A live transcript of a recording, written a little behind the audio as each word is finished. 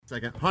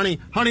Second. Honey,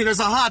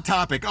 there's a hot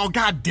topic. Oh,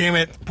 god damn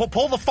it.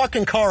 Pull the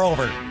fucking car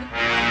over.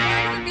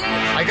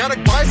 I gotta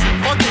buy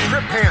some fucking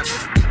drip pants.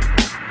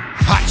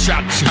 Hot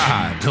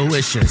cha-cha,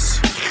 delicious.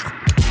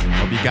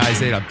 Hope you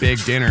guys ate a big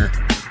dinner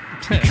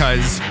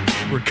because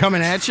we're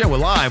coming at you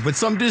live with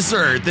some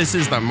dessert. This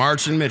is the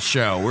March and Mitch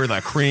Show. We're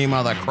the cream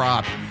of the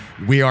crop.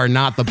 We are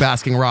not the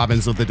Baskin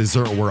Robbins of the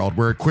dessert world.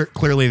 We're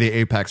clearly the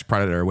apex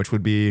predator, which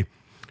would be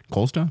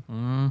Cold Stone?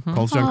 Mm-hmm.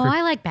 Cold Stone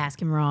I like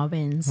Baskin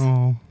Robbins.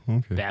 Oh,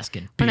 okay.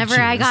 Baskin. Whenever bitches.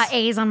 I got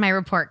A's on my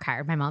report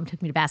card, my mom took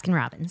me to Baskin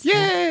Robbins.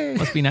 Yay!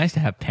 Must be nice to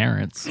have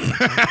parents.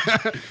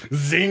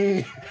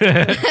 Zing!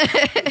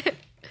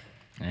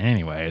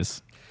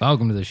 Anyways,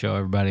 welcome to the show,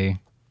 everybody.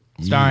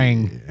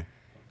 Starring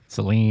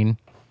Celine,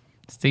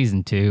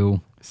 season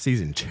 2.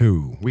 Season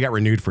 2. We got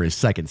renewed for his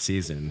second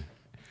season.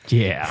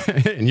 Yeah.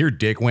 And your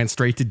dick went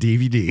straight to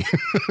DVD.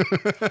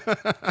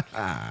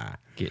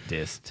 Get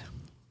dissed.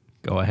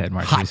 Go ahead,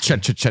 Marchewski. Hot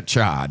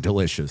cha-cha-cha-cha,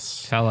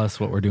 delicious. Tell us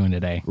what we're doing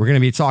today. We're going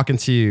to be talking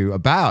to you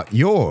about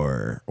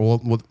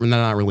well,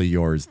 not really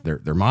yours. They're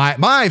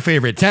my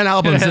favorite 10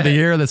 albums of the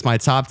year. That's my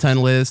top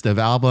 10 list of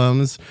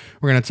albums.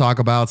 We're going to talk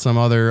about some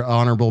other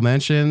honorable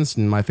mentions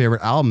and my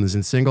favorite albums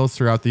and singles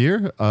throughout the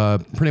year.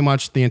 Pretty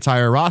much the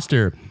entire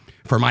roster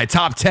for my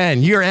top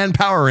 10 year-end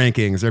power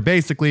rankings. They're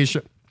basically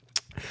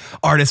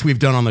artists we've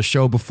done on the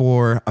show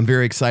before. I'm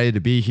very excited to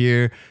be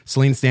here.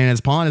 Celine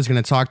Stannis-Pond is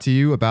going to talk to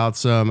you about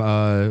some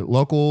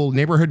local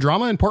neighborhood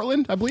drama in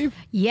Portland, I believe.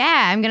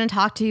 Yeah, I'm going to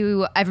talk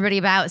to everybody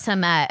about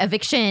some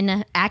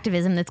eviction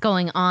activism that's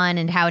going on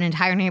and how an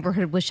entire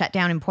neighborhood was shut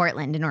down in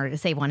Portland in order to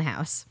save one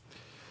house.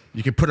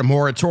 You can put a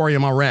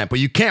moratorium on rent, but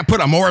you can't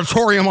put a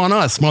moratorium on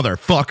us,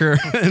 motherfucker.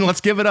 And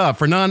let's give it up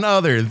for none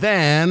other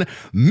than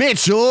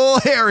Mitchell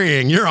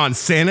Herring. You're on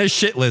Santa's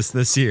shit list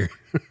this year.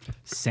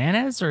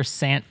 Santa's or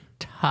Santa's?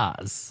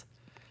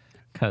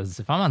 Because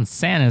if I'm on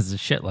Santa's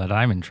shit list,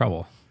 I'm in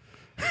trouble.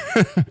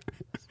 At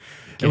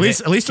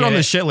least you're on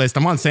the shit list.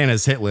 I'm on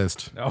Santa's hit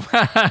list. Oh.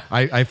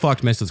 I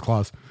fucked Mrs.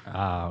 Claus.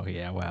 Oh,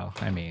 yeah, well,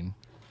 I mean,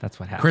 that's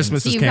what happens.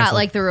 Christmas So is you've canceled. got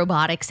like the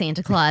robotic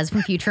Santa Claus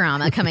from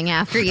Futurama coming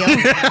after you.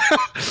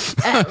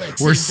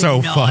 We're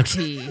so fucked.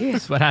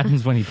 That's what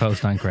happens when you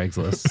post on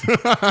Craigslist.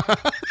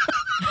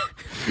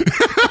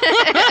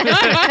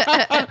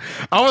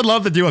 I would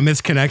love to do a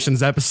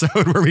Misconnections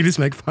episode where we just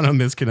make fun of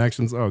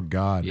Misconnections. Oh,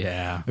 God.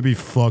 Yeah. That'd be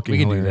fucking We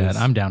can hilarious. do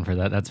that. I'm down for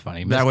that. That's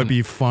funny. That would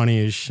be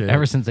funny as shit.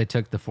 Ever since they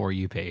took the For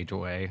You page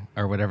away,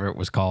 or whatever it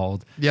was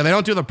called. Yeah, they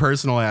don't do the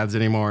personal ads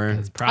anymore.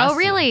 Oh,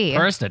 really?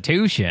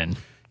 Prostitution.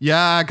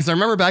 Yeah, because I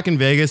remember back in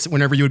Vegas,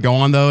 whenever you would go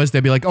on those,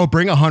 they'd be like, oh,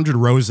 bring 100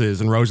 roses.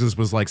 And roses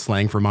was like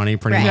slang for money,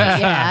 pretty Right, much.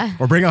 yeah.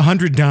 Or bring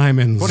 100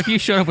 diamonds. What if you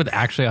showed up with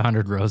actually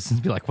 100 roses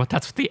and be like, what?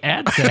 That's what the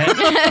ad said.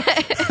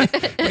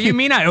 What do you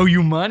mean I owe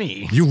you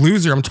money? You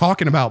loser, I'm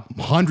talking about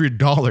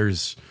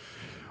 $100.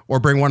 Or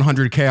bring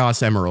 100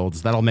 Chaos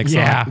Emeralds. That'll make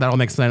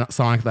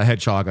Sonic the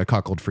Hedgehog a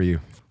cuckold for you.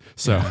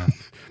 So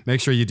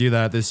make sure you do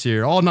that this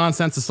year. All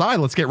nonsense aside,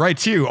 let's get right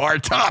to our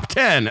top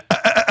 10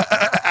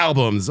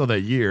 albums of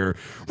the year.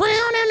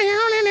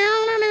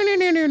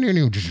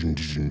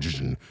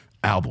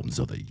 Albums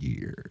of the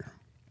year.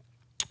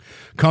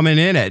 Coming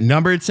in at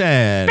number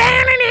 10.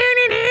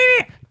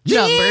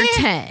 Number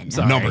 10.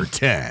 Sorry. Number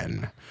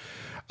 10.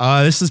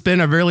 This has been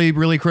a really,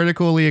 really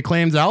critically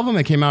acclaimed album.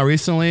 It came out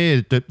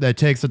recently. That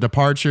takes a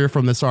departure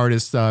from this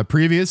artist's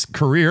previous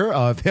career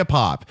of hip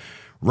hop,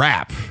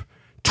 rap,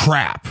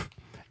 trap,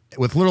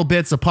 with little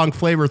bits of punk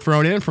flavor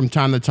thrown in from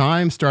time to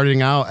time,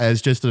 starting out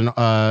as just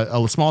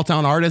a small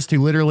town artist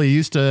who literally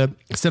used to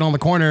sit on the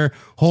corner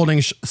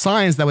holding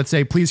signs that would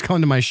say, please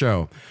come to my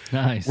show.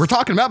 Nice. We're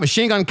talking about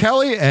Machine Gun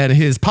Kelly and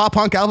his pop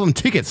punk album,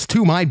 Tickets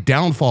to My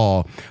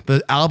Downfall.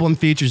 The album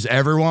features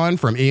everyone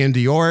from Ian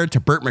Dior to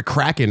Burt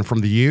McCracken from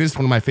The Used,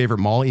 one of my favorite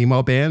mall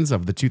emo bands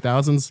of the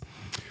 2000s.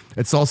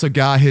 It's also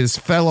got his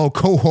fellow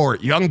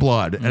cohort,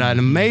 Youngblood, and an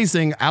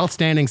amazing,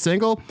 outstanding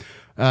single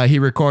he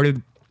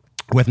recorded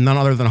with none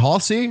other than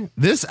Halsey.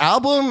 This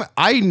album,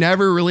 I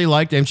never really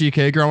liked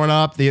MGK growing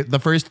up. The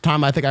first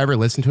time I think I ever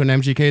listened to an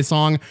MGK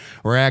song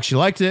where I actually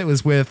liked it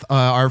was with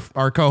our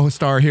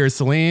co-star here,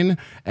 Celine,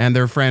 and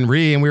their friend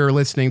Ree, and we were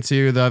listening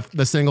to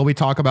the single we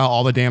talk about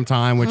all the damn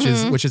time, which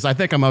is I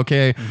Think I'm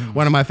Okay,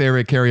 one of my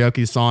favorite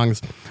karaoke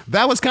songs.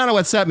 That was kind of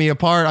what set me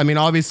apart. I mean,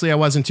 obviously I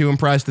wasn't too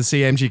impressed to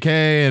see MGK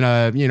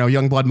and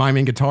Youngblood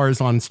miming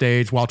guitars on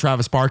stage while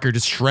Travis Barker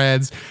just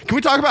shreds. Can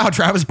we talk about how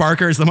Travis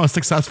Barker is the most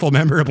successful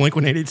member of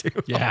Blink-182?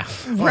 Yeah.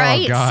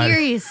 Right? Oh, God.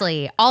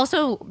 Seriously.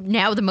 Also,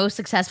 now the most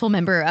successful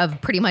member of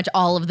pretty much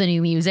all of the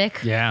new music.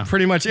 Yeah.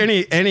 Pretty much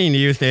any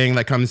new thing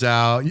that comes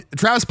out.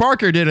 Travis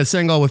Barker did a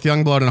single with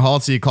Youngblood and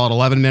Halsey called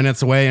 11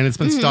 Minutes Away, and it's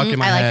been stuck in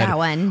my I like head that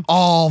one.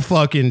 all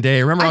fucking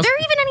day. Remember, Are there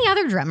even any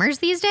other drummers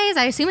these days?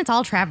 I assume it's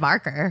all Trav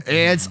Barker.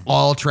 it's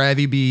all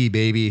Travie B,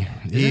 baby.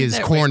 He has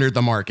cornered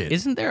the market.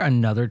 Isn't there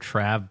another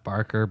Trav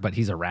Barker, but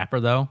he's a rapper,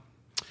 though?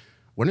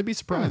 Wouldn't be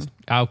surprised.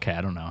 Okay,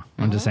 I don't know.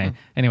 I'm just saying.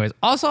 Anyways,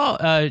 also,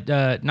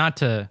 not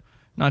to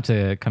not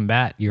to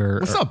combat your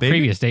What's up, baby?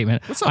 previous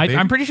statement. What's up, baby?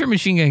 I'm pretty sure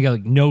Machine Gun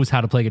Kelly knows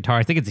how to play guitar.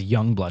 I think it's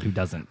Youngblood who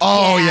doesn't.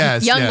 Oh, Yeah,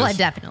 yes. Youngblood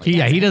definitely.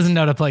 He doesn't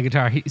know how to play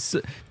guitar. He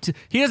doesn't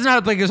know how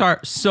to play guitar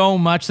so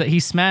much that he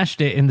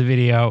smashed it in the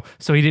video,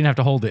 so he didn't have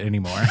to hold it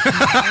anymore.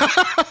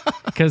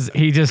 Because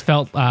he just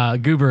felt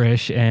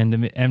gooberish, and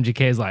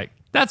MGK is like,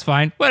 that's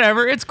fine,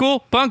 whatever, it's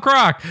cool, punk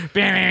rock.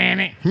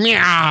 Meow.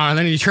 And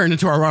then he turned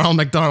into a Ronald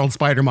McDonald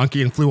spider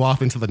monkey and flew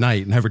off into the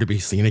night, never to be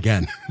seen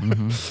again.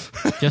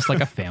 Just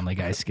like a Family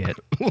Guy skit.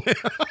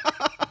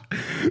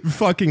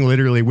 Fucking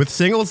literally. With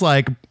singles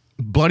like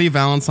Bloody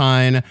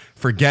Valentine,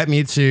 Forget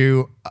Me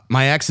Too,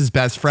 My Ex's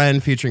Best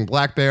Friend featuring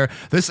Black Bear,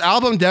 this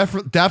album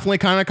definitely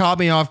kind of caught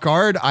me off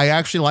guard. I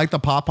actually like the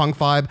pop punk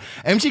vibe.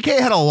 MGK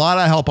had a lot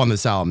of help on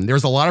this album. There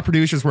was a lot of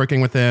producers working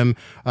with him,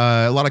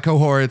 a lot of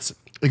cohorts,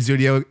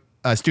 studio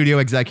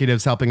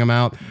executives helping him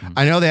out.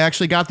 I know they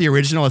actually got the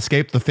original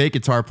Escape the Fake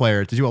guitar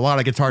player to do a lot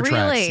of guitar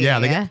tracks. Really?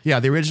 Yeah,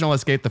 the original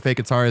Escape the Fake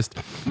guitarist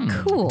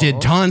Cool. did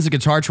tons of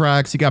guitar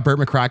tracks. You got Burt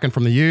McCracken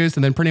from The Used,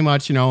 and then pretty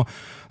much, a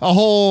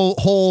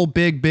whole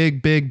big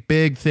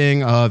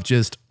thing of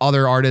just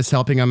other artists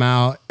helping him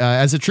out.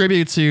 As a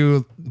tribute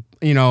to,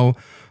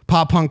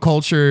 pop punk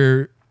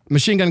culture,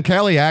 Machine Gun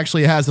Kelly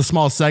actually has a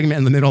small segment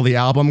in the middle of the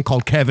album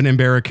called Kevin and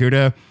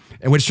Barracuda,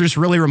 which just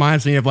really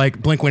reminds me of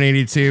like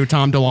Blink-182,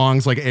 Tom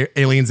DeLonge's like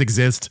Aliens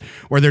Exist,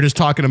 where they're just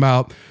talking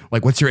about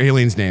like, what's your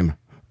alien's name?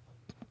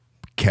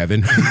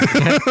 Kevin.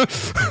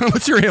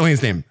 What's your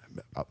alien's name?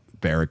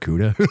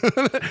 Barracuda.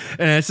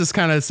 And it's just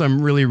kind of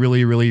some really,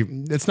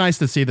 it's nice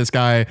to see this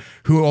guy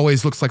who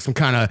always looks like some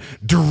kind of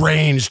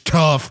deranged,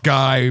 tough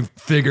guy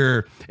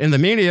figure in the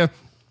media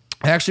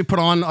actually put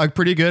on a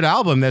pretty good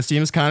album that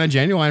seems kind of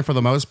genuine for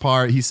the most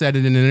part. He said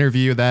in an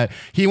interview that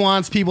he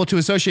wants people to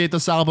associate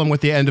this album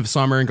with the end of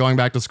summer and going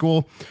back to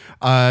school.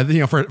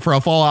 For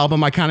a fall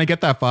album, I kind of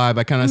get that vibe.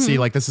 I kind of see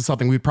like this is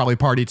something we'd probably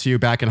party to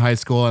back in high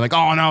school. And like,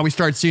 oh no, we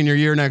start senior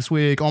year next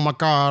week. Oh my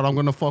God, I'm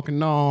going to fucking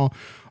know.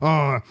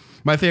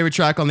 My favorite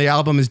track on the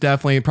album is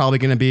definitely probably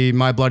going to be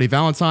My Bloody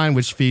Valentine,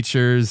 which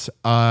features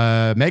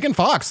Megan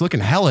Fox looking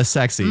hella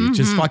sexy,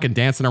 just fucking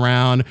dancing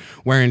around,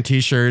 wearing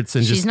t-shirts.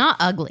 And She's not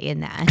ugly in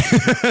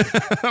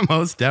that.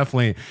 Most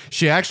definitely.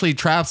 She actually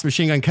traps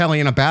Machine Gun Kelly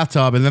in a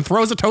bathtub and then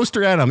throws a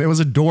toaster at him. It was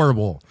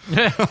adorable.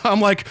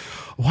 I'm like,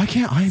 why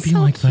can't I be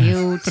So like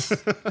cute.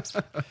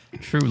 that?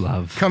 True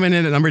love. Coming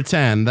in at number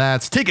 10,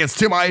 that's Tickets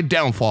to My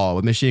Downfall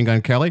with Machine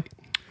Gun Kelly.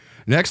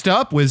 Next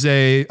up was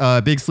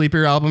a big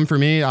sleeper album for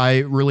me. I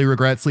really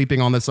regret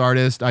sleeping on this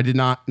artist. I did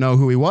not know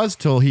who he was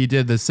till he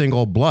did the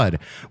single Blood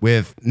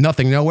with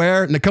Nothing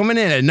Nowhere. And coming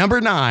in at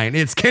number 9,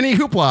 it's Kenny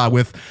Hoopla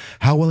with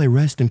How Will I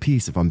Rest in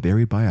Peace If I'm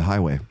Buried by a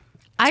Highway.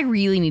 I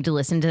really need to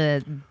listen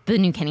to the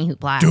new Kenny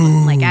Hoopla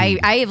album. Like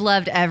I have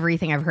loved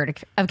everything I've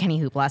heard of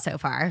Kenny Hoopla so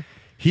far.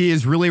 He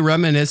is really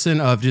reminiscent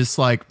of just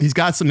like, he's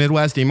got some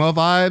Midwest emo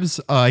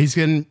vibes. He's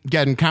been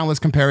getting countless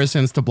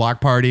comparisons to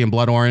Block Party and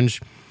Blood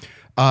Orange.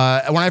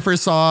 When I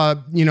first saw,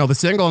 the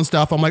single and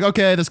stuff, I'm like,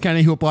 okay, this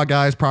Kenny Hoopla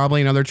guy is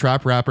probably another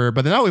trap rapper.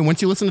 But then,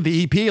 once you listen to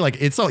the EP, like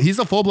he's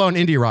a full blown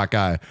indie rock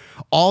guy.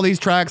 All these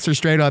tracks are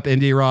straight up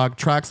indie rock.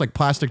 Tracks like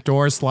Plastic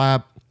Door,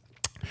 Slap.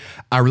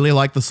 I really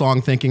like the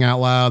song Thinking Out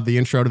Loud, the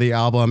intro to the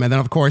album. And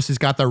then, of course, he's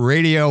got the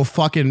radio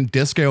fucking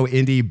disco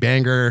indie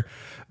banger,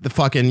 the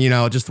fucking,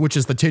 which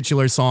is the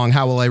titular song,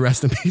 How Will I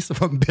Rest in Peace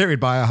If I'm Buried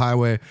by a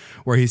Highway,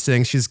 where he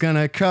sings, she's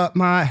gonna cut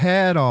my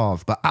head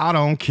off, but I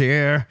don't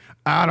care.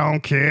 I don't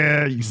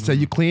care. You say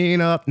you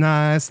clean up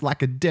nice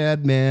like a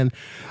dead man.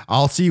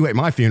 I'll see you at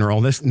my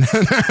funeral this one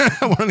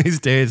of these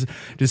days.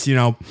 Just,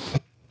 if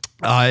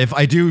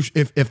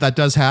that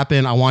does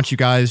happen, I want you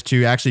guys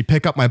to actually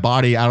pick up my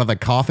body out of the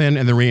coffin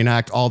and then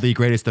reenact all the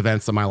greatest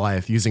events of my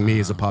life using me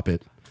as a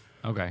puppet.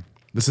 Okay.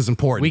 This is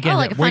important.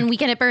 Like a fun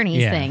Weekend at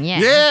Bernie's thing.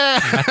 Yeah.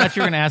 I thought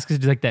you were going to ask us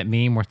to do like that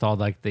meme with all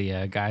like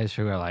the guys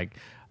who are like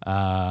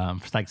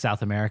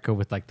South America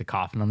with like the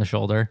coffin on the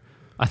shoulder.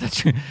 I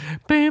thought you.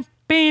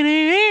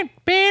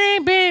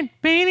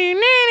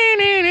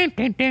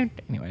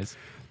 Anyways.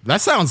 That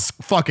sounds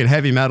fucking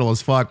heavy metal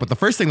as fuck, but the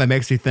first thing that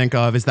makes me think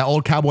of is that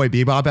old Cowboy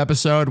Bebop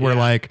episode where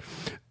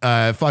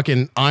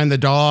fucking I'm the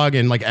dog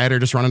and like Ed are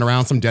just running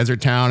around some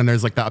desert town and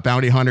there's like that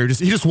bounty hunter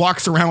he just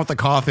walks around with a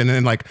coffin and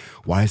then like,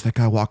 why is that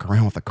guy walking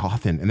around with a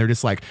coffin? And they're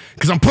just like,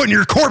 because I'm putting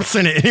your corpse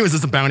in it. And he was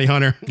just a bounty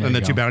hunter. And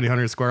the two bounty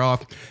hunters square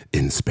off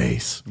in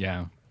space.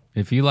 Yeah.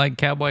 If you like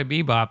Cowboy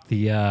Bebop,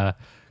 the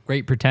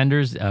Great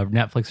Pretenders,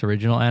 Netflix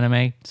original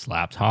anime,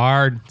 slaps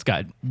hard. It's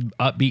got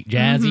upbeat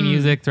jazzy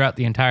music throughout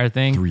the entire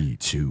thing. 3,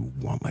 2,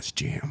 1, let's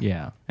jam.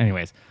 Yeah.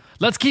 Anyways,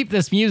 let's keep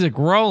this music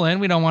rolling.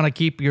 We don't want to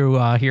keep you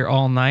here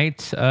all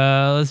night.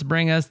 Let's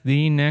bring us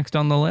the next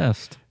on the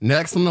list.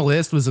 Next on the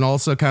list was an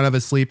also kind of a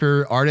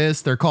sleeper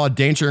artist. They're called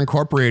Danger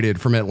Incorporated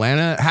from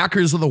Atlanta.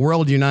 Hackers of the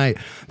World Unite.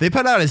 They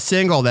put out a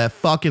single that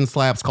fucking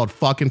slaps called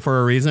Fucking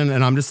for a Reason.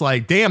 And I'm just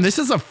like, damn, this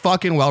is a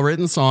fucking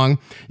well-written song.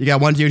 You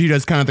got one dude who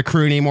does kind of the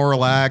croony, more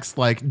relaxed,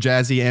 like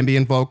jazzy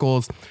ambient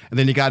vocals. And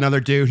then you got another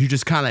dude who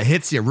just kind of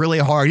hits you really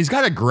hard. He's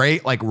got a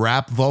great like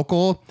rap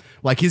vocal.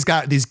 Like he's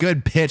got these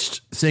good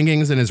pitched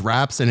singings in his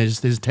raps, and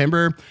his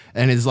timbre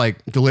and his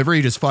like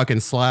delivery just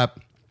fucking slap.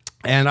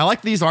 And I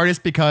like these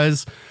artists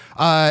because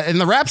in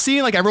the rap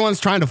scene, like everyone's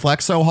trying to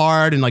flex so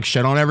hard and like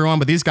shit on everyone,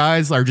 but these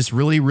guys are just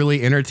really,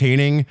 really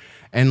entertaining,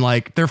 and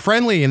like they're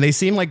friendly and they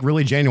seem like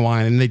really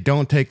genuine, and they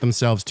don't take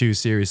themselves too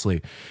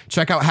seriously.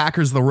 Check out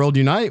Hackers of the World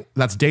Unite.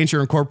 That's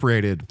Danger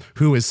Incorporated,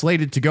 who is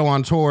slated to go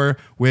on tour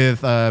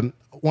with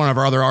one of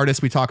our other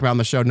artists we talk about on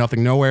the show,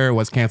 Nothing Nowhere,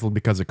 was canceled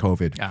because of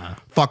COVID.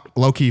 Fuck,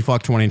 low-key,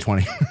 fuck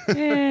 2020.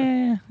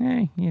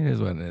 It is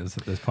what it is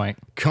at this point.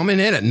 Coming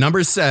in at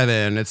number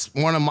 7, it's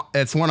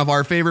one of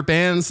our favorite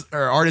bands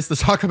or artists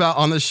to talk about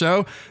on the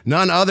show.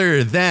 None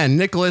other than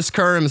Nicholas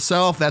Kerr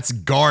himself. That's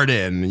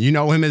Garden. You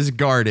know him as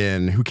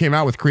Garden, who came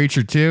out with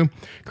Creature 2.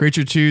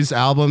 Creature 2's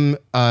album,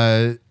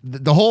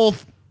 the whole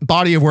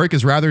body of work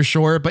is rather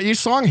short, but each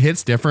song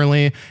hits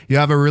differently. You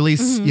have a really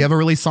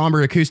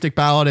somber acoustic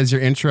ballad as your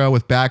intro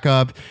with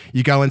backup.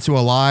 You go into a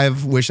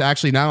live, which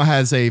actually now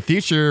has a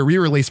future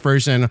re-release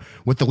version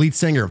with the lead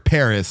singer of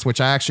Paris,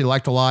 which I actually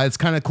liked a lot. It's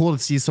kind of cool to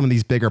see some of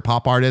these bigger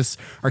pop artists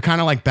are kind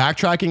of like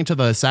backtracking to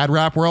the sad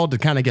rap world to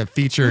kind of get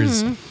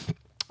features.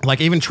 Like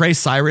even Trey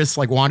Cyrus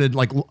like wanted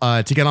like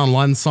to get on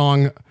one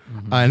song.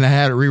 And they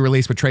had it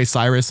re-released with Trey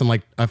Cyrus and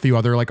like a few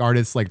other like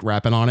artists like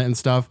rapping on it and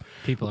stuff.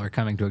 People are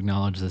coming to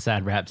acknowledge the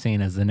sad rap scene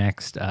as the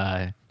next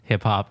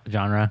hip hop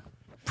genre.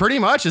 Pretty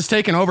much, it's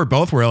taken over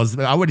both worlds.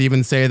 I would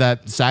even say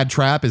that sad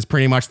trap is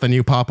pretty much the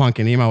new pop punk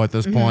and emo at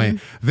this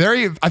point.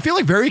 I feel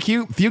like very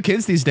few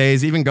kids these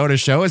days even go to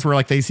shows where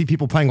like they see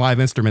people playing live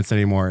instruments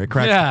anymore. It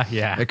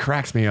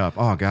cracks me up.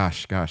 Oh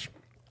gosh.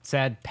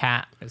 Sad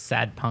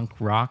punk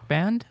rock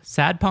band?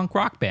 Sad punk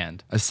rock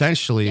band.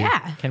 Essentially.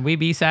 Yeah. Can we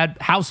be sad?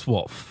 House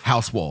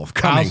Wolf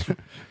coming.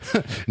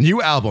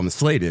 New album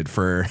slated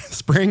for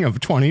spring of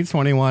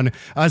 2021.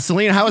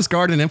 Celine, how has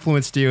Garden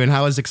influenced you, and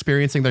how has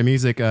experiencing their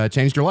music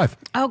changed your life?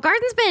 Oh,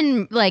 Garden's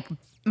been like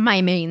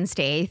my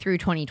mainstay through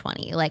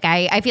 2020. Like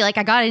I feel like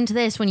I got into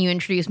this when you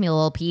introduced me to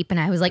Lil Peep, and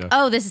I was like,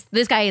 oh, this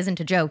guy isn't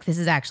a joke. This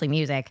is actually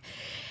music.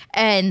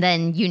 And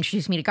then you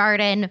introduced me to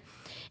Garden,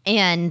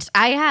 and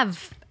I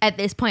have, at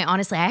this point,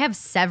 honestly, I have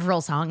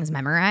several songs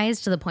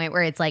memorized to the point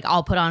where it's like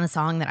I'll put on a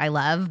song that I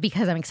love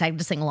because I'm excited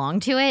to sing along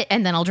to it,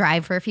 and then I'll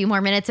drive for a few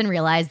more minutes and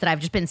realize that I've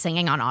just been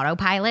singing on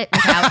autopilot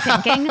without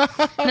thinking.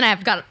 Then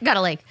I've got to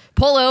like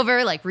pull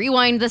over, like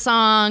rewind the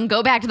song,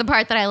 go back to the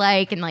part that I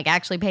like, and like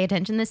actually pay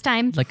attention this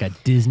time. Like a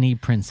Disney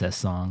princess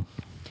song.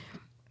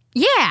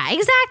 Yeah,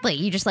 exactly.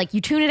 You just like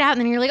you tune it out and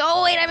then you're like,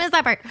 oh wait, I missed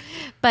that part.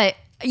 But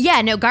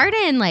yeah, no,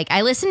 Garden, like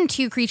I listened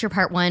to Creature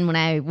Part 1 when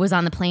I was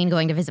on the plane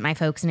going to visit my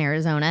folks in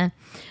Arizona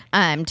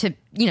to,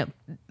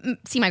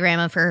 see my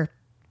grandma for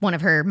one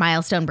of her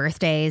milestone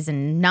birthdays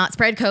and not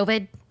spread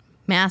COVID,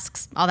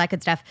 masks, all that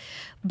good stuff.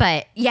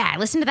 But yeah, I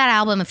listened to that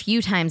album a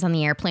few times on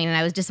the airplane, and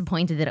I was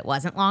disappointed that it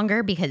wasn't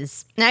longer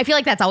because, and I feel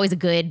like that's always a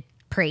good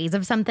praise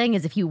of something,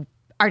 is if you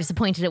are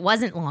disappointed it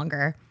wasn't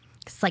longer.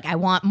 It's like, I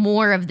want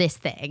more of this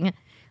thing.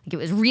 Like, it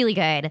was really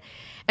good.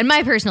 And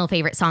my personal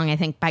favorite song, I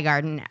think, by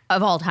Garden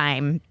of all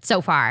time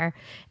so far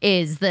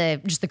is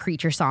the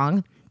Creature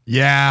song.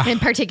 Yeah. And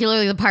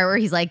particularly the part where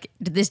he's like,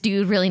 did this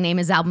dude really name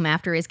his album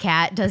after his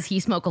cat? Does he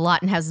smoke a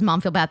lot, and how's his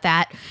mom feel about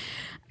that?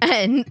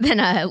 And then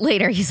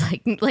later he's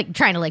like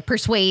trying to like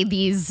persuade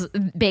these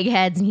big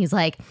heads, and he's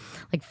like,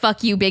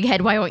 fuck you, big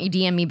head, why won't you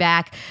DM me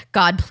back?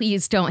 God,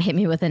 please don't hit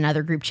me with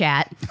another group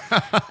chat.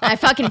 I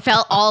fucking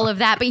felt all of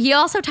that. But he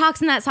also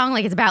talks in that song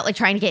like it's about like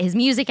trying to get his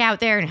music out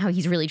there and how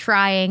he's really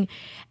trying.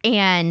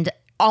 And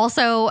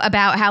also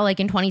about how like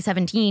in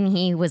 2017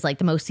 he was like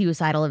the most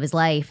suicidal of his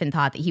life and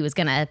thought that he was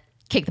gonna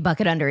kick the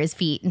bucket under his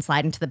feet and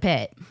slide into the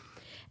pit.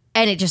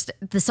 And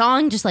the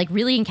song just like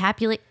really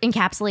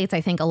encapsulates,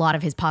 I think, a lot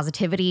of his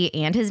positivity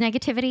and his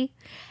negativity.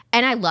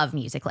 And I love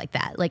music like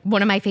that. Like,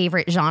 one of my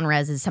favorite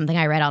genres is something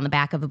I read on the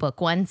back of a book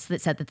once that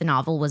said that the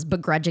novel was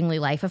begrudgingly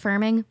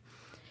life-affirming.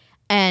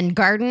 And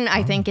Garden,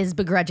 I think, is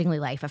begrudgingly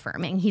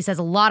life-affirming. He says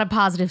a lot of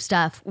positive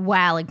stuff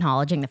while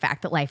acknowledging the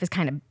fact that life is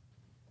kind of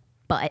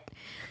butt.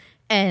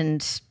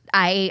 And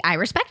I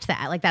respect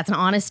that. Like, that's an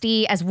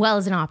honesty as well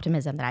as an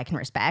optimism that I can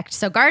respect.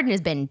 So Garden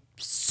has been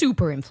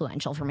super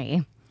influential for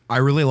me. I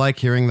really like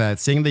hearing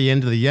that, seeing the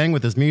yin to the yang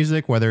with his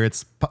music, whether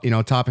it's,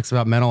 topics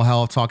about mental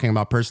health, talking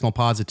about personal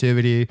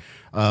positivity,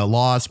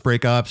 loss,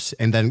 breakups,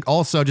 and then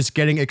also just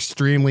getting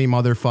extremely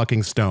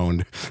motherfucking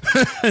stoned.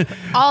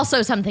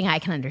 Also something I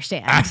can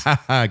understand.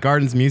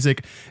 Garden's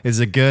music is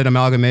a good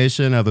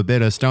amalgamation of a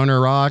bit of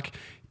stoner rock,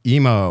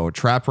 emo,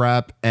 trap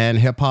rap, and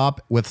hip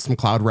hop with some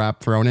cloud rap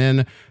thrown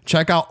in.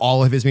 Check out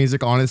all of his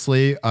music,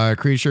 honestly.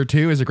 Creature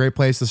 2 is a great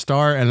place to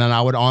start. And then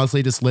I would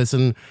honestly just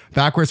listen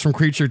backwards from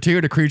Creature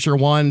 2 to Creature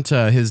 1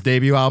 to his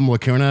debut album,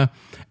 Lacuna,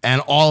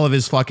 and all of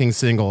his fucking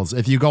singles.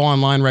 If you go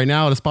online right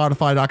now to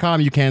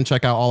Spotify.com, you can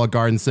check out all of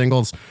Garden's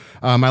singles.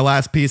 My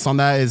last piece on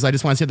that is I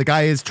just want to say the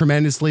guy is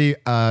tremendously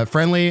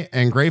friendly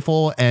and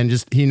grateful, and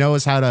just he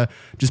knows how to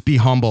just be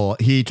humble.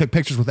 He took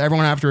pictures with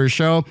everyone after his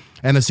show,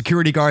 and the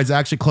security guards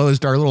actually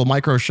closed our little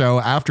micro show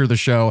after the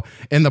show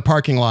in the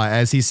parking lot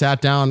as he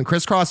sat down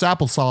crisscross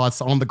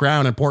applesauce on the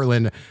ground in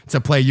Portland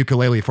to play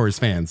ukulele for his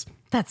fans.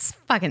 That's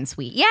fucking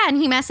sweet. Yeah, and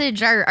he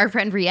messaged our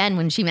friend Rienne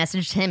when she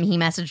messaged him. He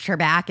messaged her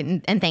back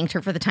and thanked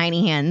her for the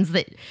tiny hands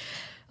that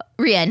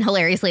Rienne,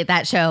 hilariously at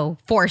that show,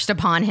 forced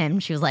upon him.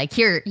 She was like,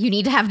 here, you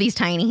need to have these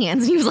tiny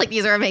hands. And he was like,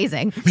 these are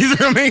amazing. These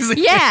are amazing.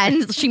 Yeah,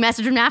 and she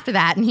messaged him after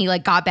that, and he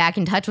like got back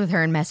in touch with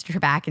her and messaged her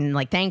back and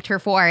like thanked her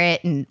for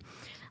it. And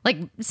like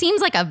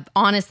seems like a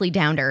honestly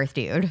down-to-earth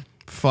dude.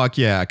 Fuck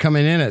yeah.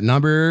 Coming in at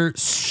number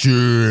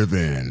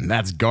 7.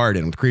 That's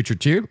Garden with Creature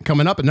 2.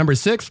 Coming up at number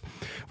 6,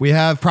 we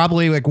have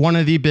probably like one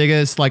of the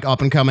biggest like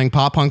up and coming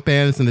pop punk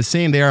bands in the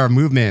scene. They are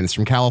Movements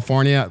from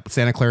California,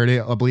 Santa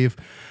Clarita, I believe.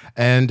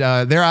 And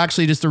they're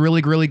actually just a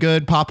really, really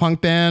good pop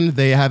punk band.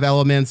 They have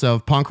elements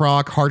of punk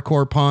rock,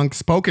 hardcore punk,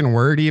 spoken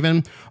word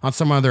even on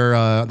some of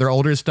their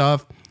older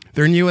stuff.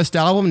 Their newest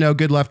album, No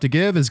Good Left to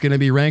Give, is going to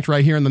be ranked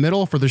right here in the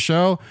middle for the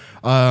show.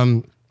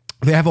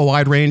 They have a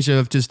wide range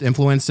of just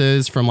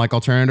influences from like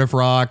alternative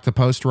rock to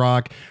post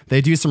rock. They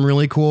do some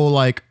really cool,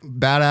 like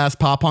badass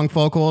pop punk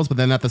vocals, but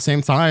then at the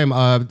same time,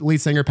 lead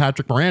singer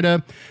Patrick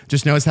Miranda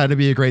just knows how to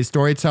be a great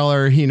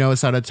storyteller. He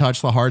knows how to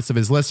touch the hearts of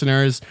his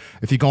listeners.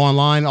 If you go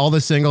online, all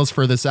the singles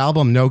for this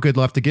album, No Good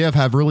Left to Give,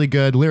 have really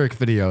good lyric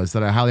videos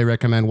that I highly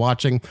recommend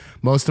watching.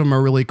 Most of them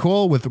are really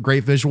cool with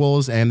great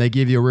visuals, and they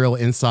give you a real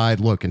inside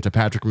look into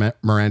Patrick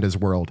Miranda's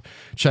world.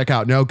 Check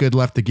out No Good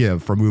Left to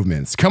Give for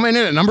Movements. Coming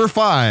in at number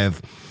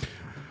 5.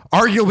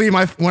 Arguably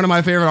one of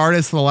my favorite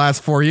artists of the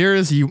last 4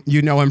 years. You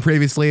know him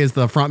previously as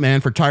the frontman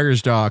for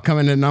Tiger's Jaw.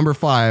 Coming in at number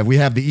 5, we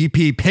have the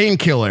EP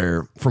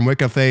Painkiller from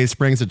Wicca Phase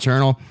Springs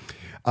Eternal.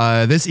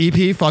 This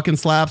EP fucking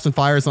slaps and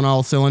fires on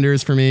all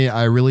cylinders for me.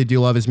 I really do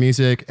love his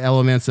music.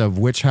 Elements of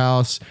Witch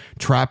House,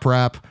 trap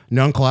rap,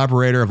 known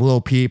collaborator of Lil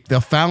Peep,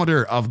 the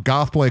founder of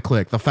Goth Boy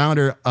Clique, the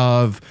founder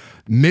of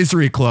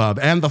Misery Club,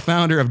 and the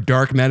founder of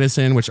Dark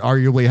Medicine, which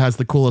arguably has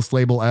the coolest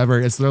label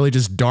ever. It's literally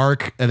just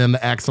dark and then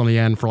the X on the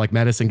end for like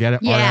medicine. Get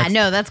it? Yeah, RX.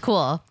 no, that's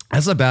cool.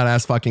 That's a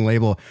badass fucking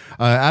label.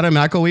 Adam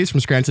McElwee's from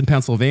Scranton,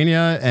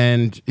 Pennsylvania,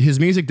 and his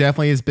music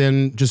definitely has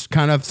been just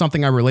kind of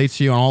something I relate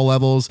to on all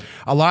levels.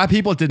 A lot of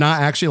people did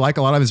not actually like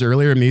a lot of his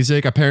earlier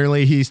music.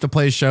 Apparently, he used to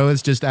play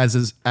shows just as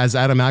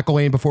Adam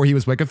McElwee before he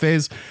was Wicca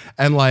Phase,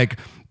 and like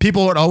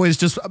people would always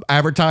just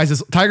advertise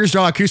this Tiger's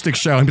Jaw acoustic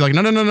show and be like,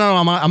 no,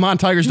 I'm on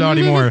Tiger's Jaw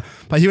anymore.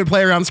 But he would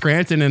play around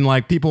Scranton, and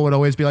like people would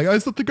always be like, oh,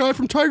 is that the guy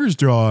from Tiger's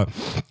Jaw?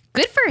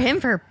 Good for him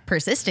for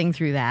persisting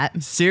through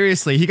that.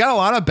 Seriously, he got a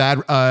lot of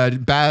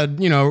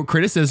bad,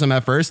 criticism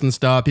at first and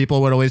stuff. People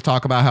would always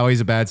talk about how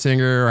he's a bad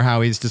singer or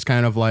how he's just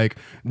kind of like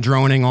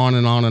droning on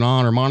and on and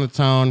on or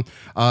monotone.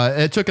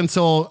 It took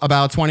until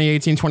about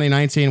 2018,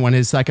 2019 when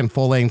his second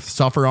full-length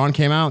Suffer On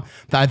came out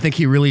that I think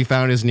he really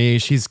found his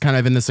niche. He's kind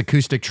of in this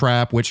acoustic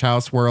trap, witch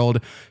house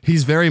world.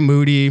 He's very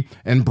moody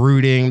and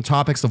brooding,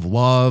 topics of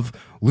love,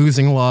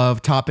 losing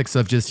love, topics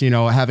of just,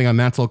 having a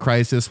mental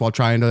crisis while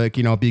trying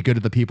to, be good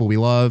to the people we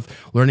love,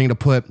 learning to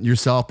put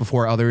yourself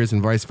before others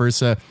and vice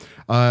versa.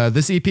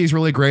 This EP is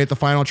really great. The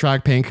final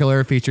track,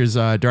 Painkiller, features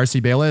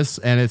Darcy Bayless,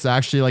 and it's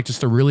actually like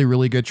just a really,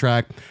 really good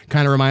track.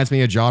 Kind of reminds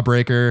me of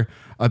Jawbreaker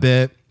a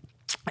bit.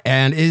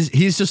 And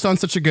he's just done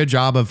such a good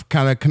job of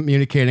kind of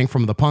communicating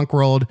from the punk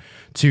world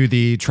to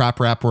the trap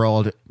rap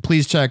world.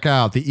 Please check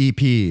out the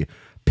EP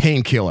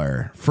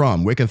Painkiller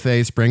from Wicca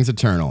Phase Springs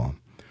Eternal.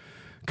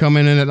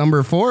 Coming in at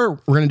number 4,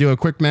 we're going to do a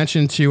quick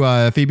mention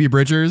to Phoebe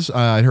Bridgers.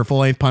 Her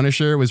full-length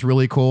Punisher was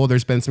really cool.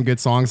 There's been some good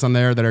songs on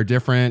there that are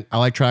different. I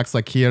like tracks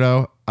like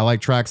Kyoto. I like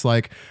tracks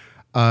like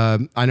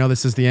I Know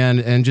This Is the End.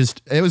 And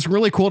just, it was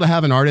really cool to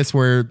have an artist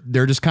where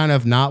they're just kind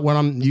of not what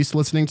I'm used to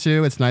listening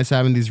to. It's nice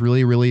having these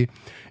really, really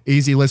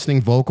easy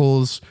listening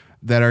vocals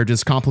that are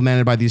just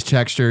complemented by these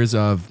textures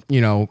of,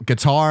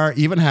 guitar.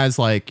 Even has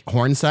like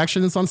horn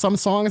sections on some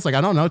songs. Like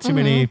I don't know too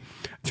many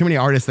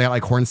artists that got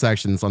like horn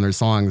sections on their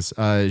songs.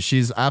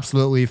 She's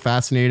absolutely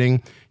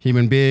fascinating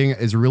human being.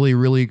 Is really,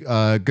 really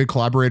good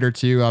collaborator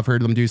too. I've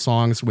heard them do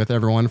songs with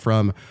everyone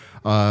from,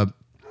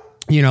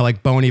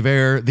 like Bon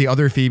Iver, the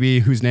other Phoebe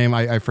whose name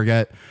I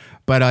forget.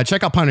 But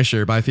check out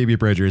Punisher by Phoebe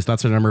Bridgers.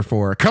 That's her number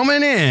 4.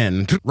 Coming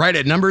in right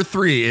at number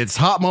 3, it's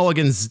Hot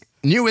Mulligan's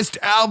newest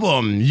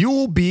album,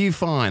 You'll Be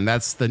Fine.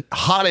 That's the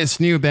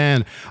hottest new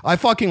band. I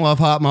fucking love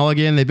Hot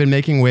Mulligan. They've been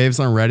making waves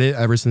on Reddit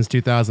ever since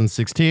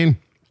 2016.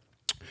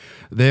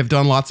 They've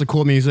done lots of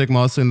cool music,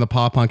 mostly in the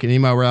pop punk and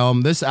emo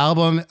realm. This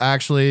album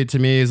actually, to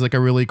me, is like a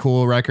really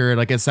cool record.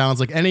 Like, it sounds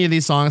like any of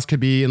these songs could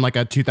be in like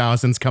a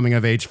 2000s coming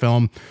of age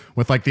film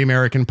with like the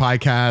American Pie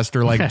cast,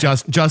 or like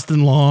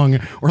Justin Long,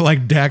 or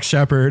like Dax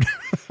Shepard,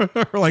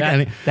 or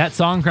like that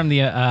song from the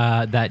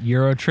that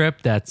Euro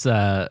trip that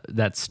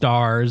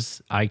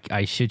stars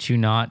I shit you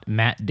not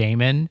Matt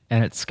Damon,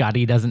 and it's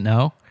Scotty Doesn't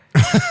Know.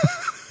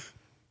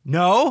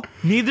 No,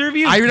 neither of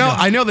you.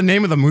 I know the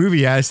name of the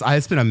movie.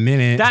 It's been a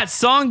minute. That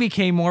song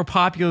became more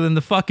popular than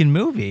the fucking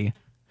movie.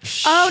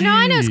 Oh, no,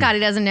 I know Scotty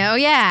Doesn't Know.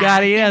 Yeah.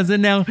 Scotty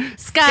doesn't know.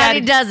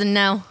 Scotty doesn't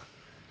know.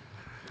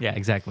 Yeah,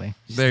 exactly.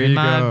 There in you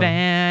my go.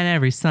 van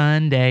every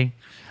Sunday.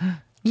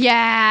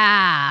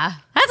 Yeah.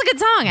 That's a good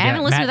song. I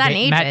haven't listened to that in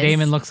ages. Matt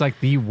Damon looks like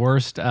the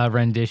worst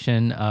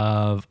rendition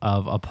of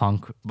a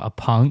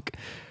punk.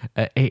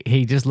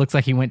 He just looks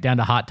like he went down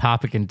to Hot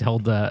Topic and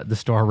told the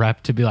store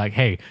rep to be like,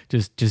 hey,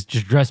 just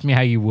dress me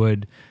how you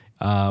would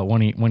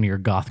one of your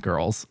goth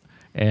girls.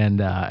 And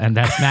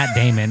that's Matt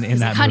Damon in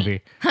that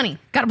movie. Honey,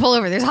 gotta pull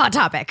over. There's a Hot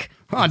Topic.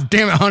 Oh,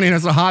 damn it, honey,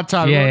 that's a hot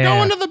topic. Yeah, We're yeah,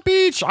 going yeah. to the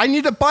beach. I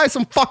need to buy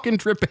some fucking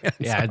trip pants.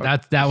 Yeah,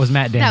 that was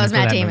Matt Damon. That was for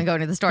Matt Damon movie.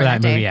 going to the store For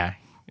that movie. day. Yeah,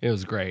 it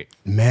was great.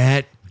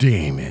 Matt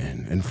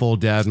Damon in full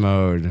dad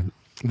mode.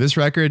 This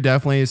record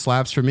definitely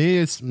slaps for me.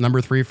 It's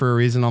number 3 for a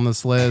reason on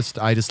this list.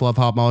 I just love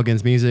Hop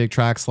Mulligan's music.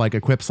 Tracks like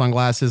Equip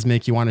Sunglasses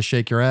make you want to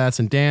shake your ass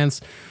and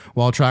dance,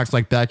 while tracks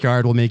like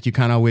Backyard will make you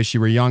kind of wish you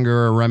were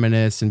younger or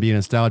reminisce and be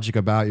nostalgic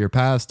about your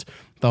past.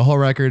 The whole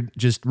record,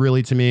 just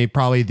really, to me,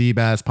 probably the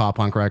best pop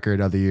punk record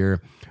of the year.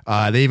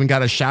 They even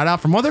got a shout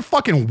out from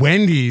motherfucking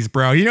Wendy's,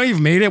 bro. You know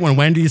you've made it when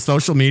Wendy's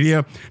social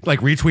media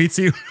like retweets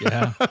you.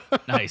 Yeah,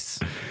 nice.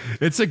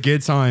 It's a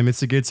good time.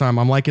 It's a good time.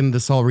 I'm liking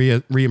this whole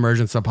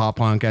reemergence of pop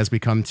punk as we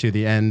come to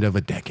the end of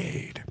a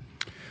decade.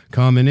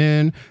 Coming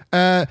in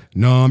at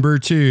number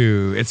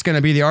 2, it's going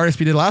to be the artist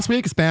we did last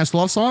week, Spanish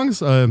Love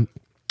Songs.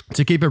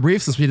 To keep it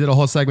brief, since we did a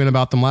whole segment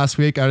about them last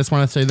week, I just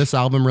want to say this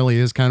album really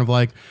is kind of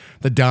like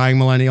the dying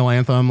millennial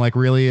anthem. Like,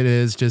 really, it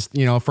is just,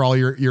 you know, for all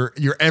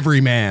your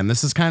everyman.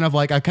 This is kind of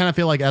like, I kind of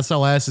feel like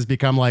SLS has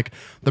become like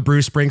the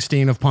Bruce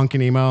Springsteen of punk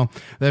and emo.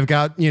 They've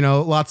got, you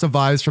know, lots of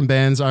vibes from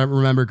bands I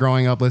remember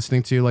growing up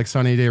listening to, like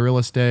Sunny Day Real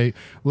Estate,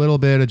 a little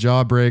bit of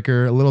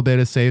Jawbreaker, a little bit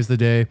of Saves the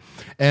Day.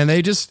 And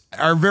they just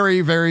are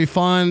very, very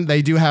fun.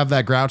 They do have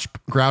that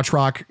grouch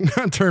rock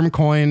term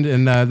coined,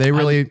 and they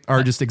really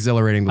are just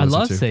exhilarating to I listen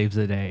love to. Saves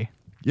the Day.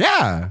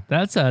 Yeah.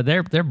 That's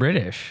they're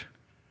British,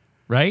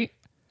 right?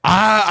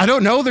 I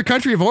don't know their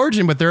country of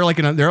origin, but they're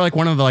like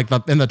one of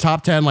the in the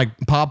top 10 like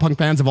pop punk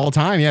bands of all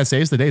time. Yeah,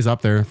 Saves the Day's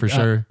up there for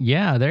sure.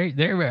 Yeah,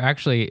 they were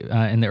actually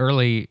in the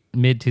early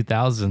mid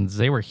 2000s.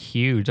 They were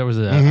huge. There was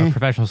a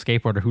professional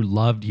skateboarder who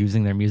loved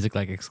using their music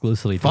like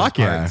exclusively. To Fuck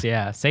his yeah. parts.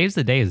 Yeah. Saves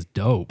the Day is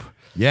dope.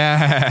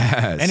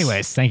 Yes.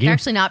 Anyways, thank you. They're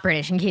actually not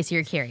British, in case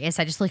you're curious.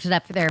 I just looked it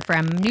up. They're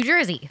from New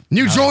Jersey.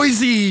 New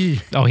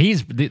Jersey. Oh,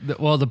 he's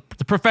the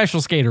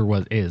professional skater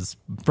is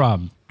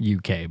from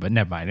UK, but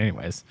never mind.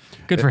 Anyways,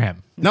 good for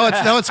him. No,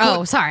 it's cool.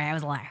 Oh, sorry, I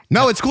was a liar.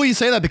 No, it's cool you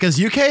say that, because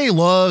UK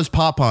loves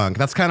pop punk.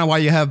 That's kind of why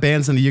you have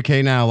bands in the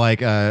UK now, like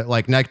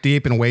Neck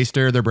Deep and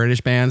Waster. They're British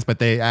bands, but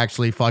they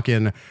actually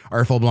fucking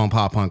are full blown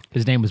pop punk.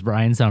 His name was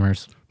Brian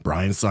Summers,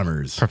 Brian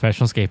Summers.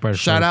 professional skateboarder.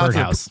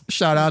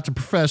 Shout out to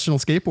professional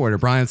skateboarder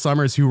Brian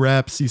Summers, who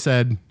reps. He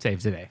said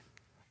Saves the Day.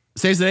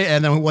 Saves the Day,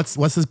 and then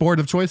what's his board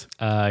of choice?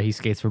 He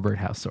skates for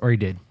Birdhouse, or he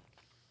did.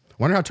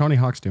 Wonder how Tony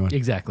Hawk's doing.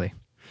 Exactly.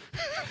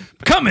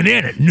 Coming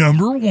in at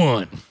number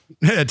 1.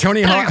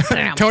 Tony Hawk's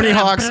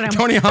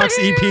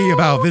EP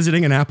about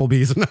visiting an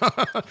Applebee's,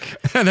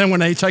 and then when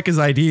they check his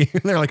ID,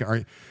 they're like, "Are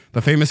you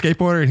the famous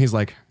skateboarder?" And he's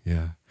like,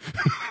 "Yeah."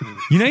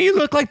 You know, you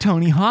look like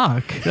Tony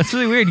Hawk. That's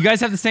really weird. You guys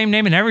have the same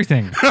name and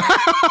everything.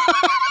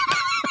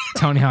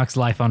 Tony Hawk's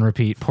life on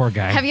repeat. Poor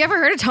guy. Have you ever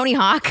heard of Tony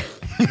Hawk?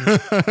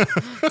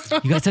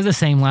 You guys have the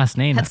same last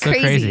name. That's so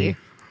crazy.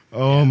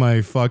 Oh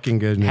my fucking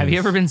goodness! Have you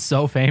ever been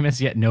so famous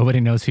yet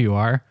nobody knows who you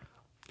are?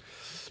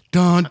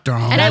 Dun,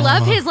 dun. And I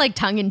love his like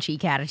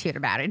tongue-in-cheek attitude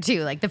about it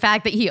too. Like the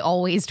fact that he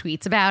always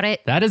tweets about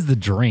it. That is the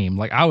dream.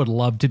 Like, I would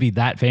love to be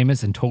that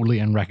famous and totally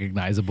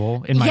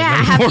unrecognizable in my Yeah,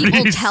 late have 40s.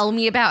 people tell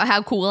me about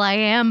how cool I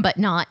am, but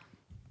not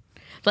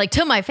like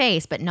to my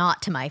face, but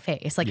not to my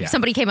face. Like Yeah. if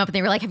somebody came up and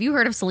they were like, "Have you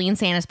heard of Celine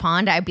Santa's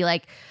Pond?" I'd be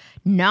like,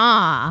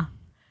 "Nah,"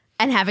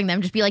 and having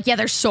them just be like, "Yeah,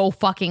 they're so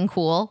fucking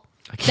cool."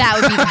 That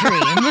would be the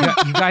dream.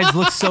 You guys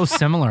look so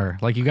similar.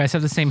 Like, you guys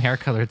have the same hair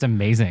color. It's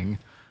amazing.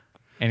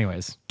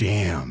 Anyways.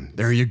 Damn,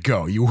 there you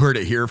go. You heard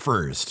it here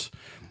first.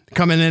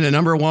 Coming in at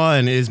number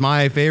 1 is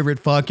my favorite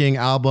fucking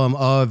album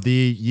of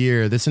the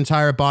year. This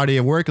entire body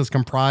of work is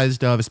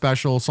comprised of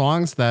special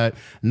songs that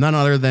none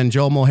other than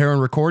Joe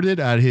Mulheron recorded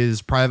at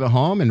his private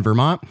home in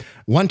Vermont.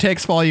 One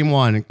Takes Volume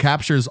 1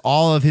 captures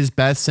all of his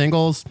best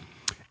singles.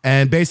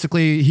 And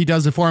basically, he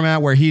does a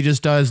format where he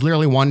just does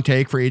literally one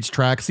take for each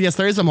track. So yes,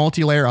 there is a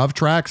multi-layer of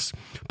tracks,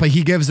 but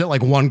he gives it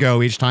like one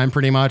go each time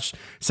pretty much.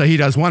 So he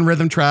does one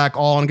rhythm track,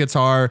 all on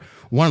guitar,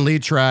 one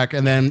lead track,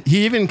 and then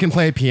he even can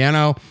play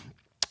piano.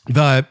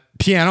 The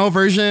piano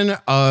version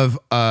of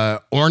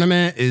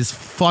Ornament is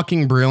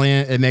fucking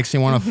brilliant. It makes me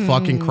want to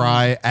fucking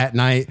cry at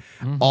night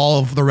all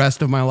of the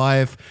rest of my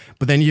life.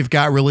 But then you've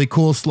got really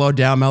cool slowed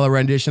down mellow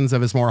renditions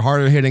of his more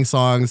harder hitting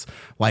songs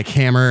like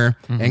Hammer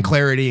and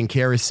Clarity and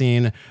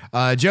Kerosene.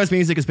 Joe's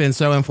music has been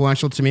so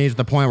influential to me to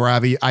the point where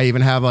I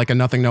even have like a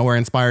Nothing Nowhere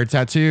inspired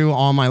tattoo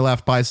on my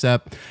left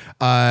bicep.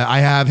 I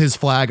have his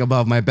flag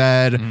above my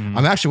bed.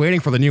 I'm actually waiting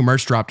for the new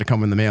merch drop to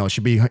come in the mail. It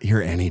should be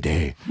here any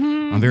day.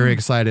 I'm very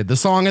excited. The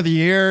song of the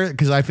year,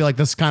 because I feel like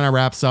this kind of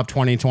wraps up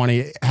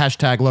 2020,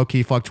 hashtag low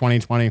key fuck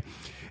 2020.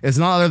 It's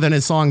not other than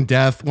his song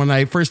Death. When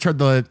I first heard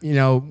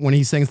when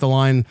he sings the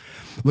line,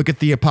 look at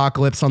the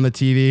apocalypse on the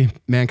TV,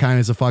 mankind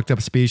is a fucked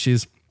up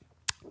species.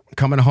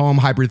 Coming Home,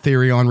 Hybrid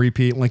Theory on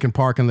repeat, Linkin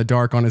Park in the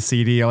Dark on a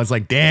CD. I was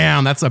like,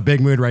 damn, that's a big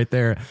mood right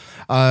there.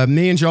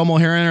 Me and Joe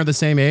Mulheron are the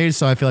same age,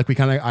 so I feel like we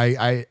kind of,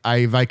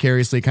 I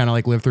vicariously kind of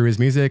like live through his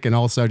music, and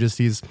also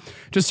he's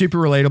just super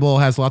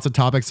relatable, has lots of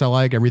topics I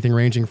like, everything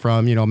ranging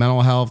from,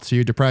 mental health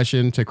to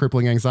depression to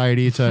crippling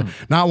anxiety to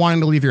not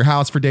wanting to leave your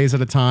house for days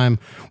at a time.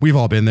 We've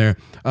all been there.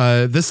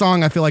 This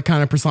song I feel like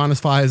kind of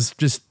personifies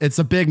it's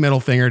a big middle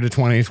finger to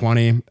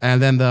 2020.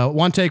 And then the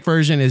one take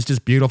version is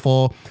just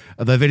beautiful.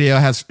 The video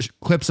has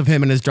clips of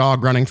him and his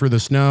dog running through the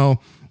snow.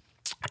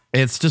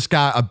 It's just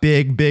got a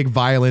big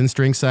violin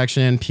string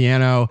section,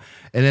 piano,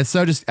 and it's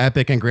so just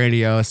epic and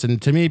grandiose.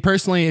 And to me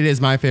personally, it is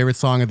my favorite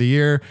song of the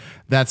year.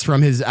 That's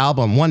from his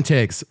album One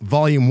Takes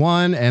Volume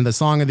 1, and the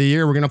song of the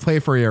year we're going to play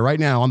for you right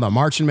now on the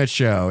March and Mitch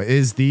Show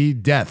is the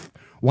Death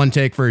One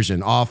Take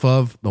version off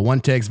of the One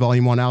Takes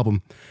Volume 1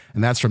 album,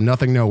 and that's from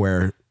Nothing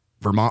Nowhere,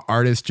 Vermont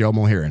artist Joe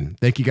Mulheron.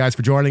 Thank you guys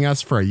for joining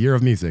us for a year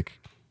of music.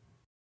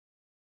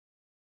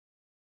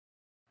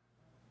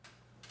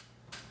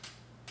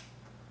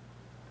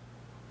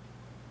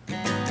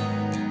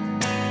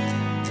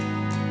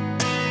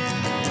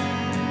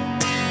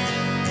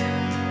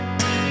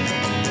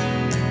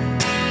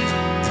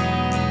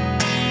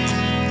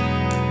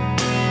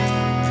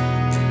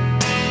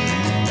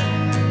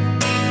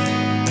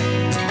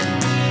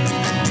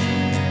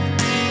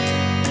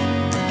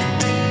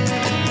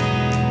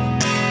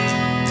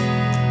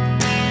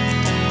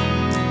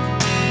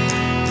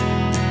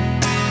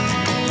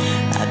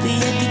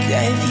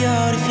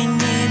 Graveyard if you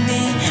need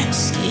me.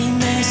 Ski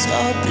mask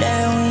all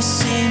black when you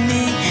see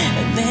me.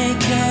 And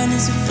mankind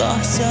is a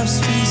fucked up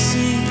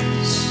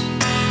species.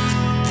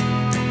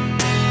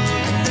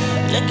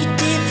 Look at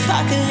the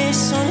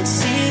apocalypse on the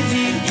TV.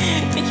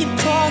 Make you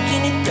park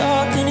in the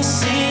dark in the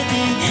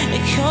city.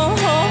 They come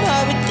home,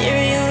 hybrid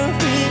theory on a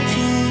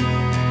repeat.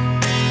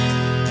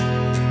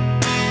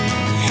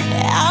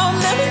 I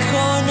remember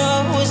growing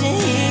up wasn't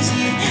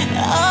easy.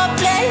 Up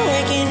late,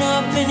 waking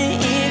up in the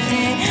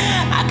evening.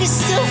 I can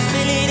still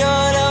feel it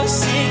all, I was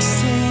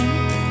 16.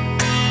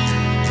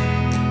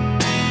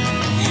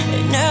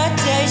 And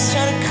nowadays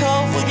trying to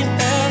cope with the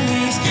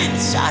memories,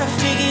 trying to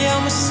figure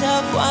out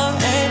myself while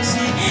I'm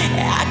empty.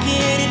 And I can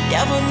hear the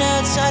devil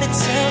now try to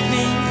tell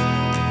me,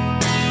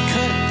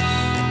 'cause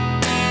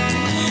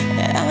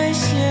I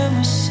scare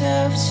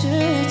myself to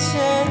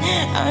death.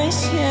 I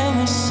scare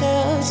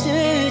myself to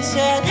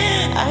death.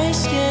 I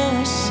scare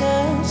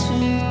myself to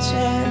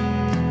death.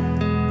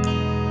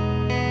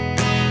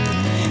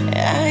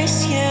 I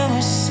scare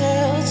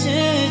myself to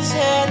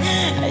death.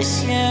 I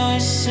scare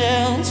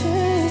myself to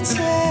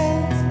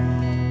death.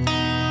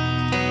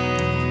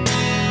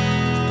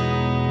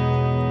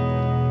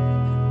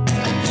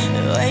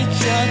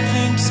 Wake up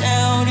and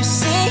down to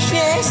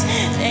sickness.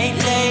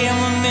 Lately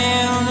I'm a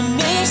man on a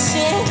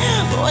mission.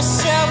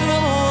 Myself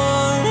number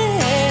one and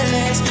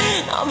headless.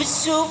 Number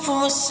two for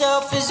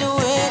myself as a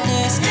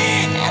witness.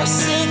 I'm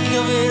sick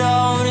of it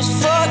all when it's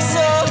fucked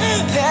up.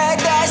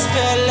 Paradise,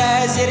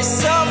 paralyzed, yeah, it's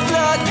soft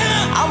luck.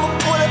 I'ma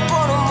pull up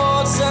on them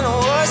all, tell them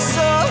what's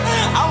up.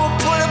 I'ma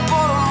pull up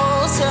on them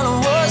all, tell them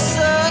what's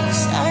up.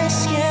 'Cause I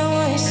scare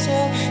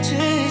myself to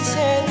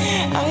death.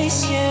 I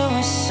scare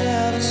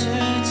myself to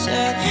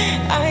death.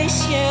 I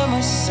scare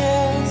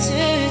myself to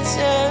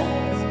death.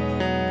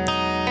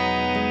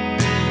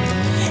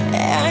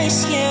 I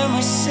scare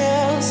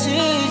myself to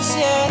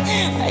death.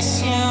 I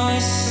scare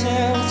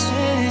myself to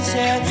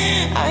death.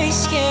 I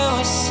scare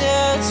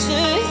myself to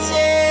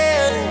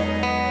death.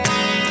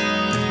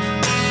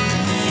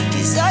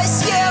 'Cause I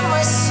scare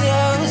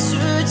myself to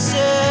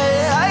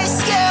death. I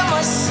scare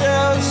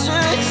myself to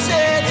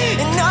death.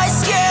 And I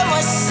scare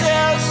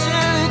myself to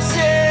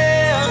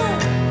death.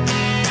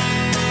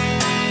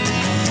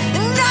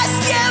 And I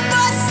scare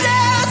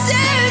myself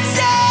to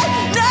death.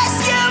 And I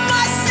scare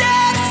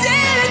myself to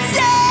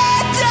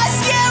death. I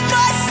scare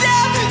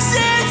myself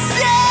to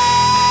death.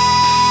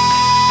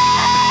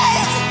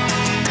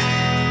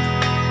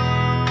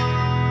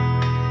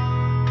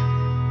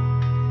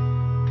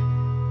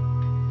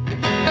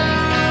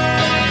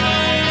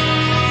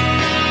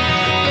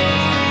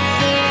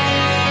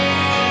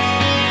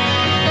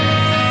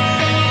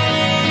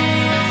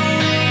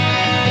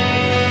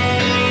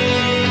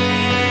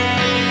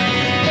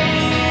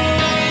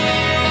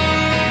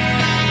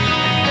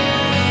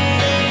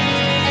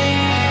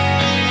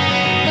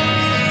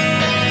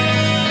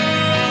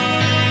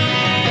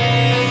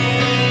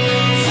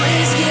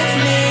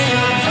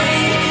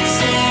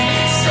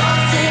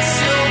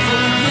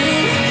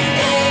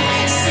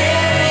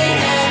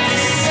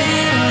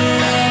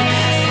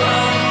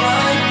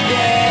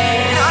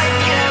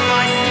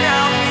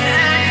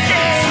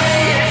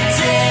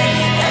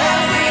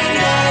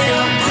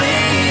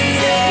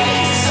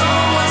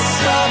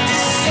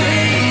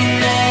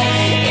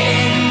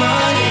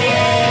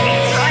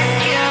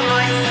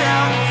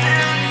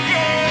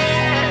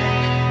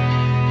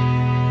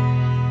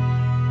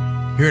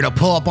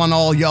 pull up on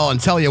all y'all and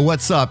tell you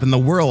what's up in the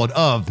world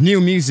of new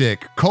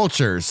music,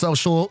 culture,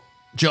 social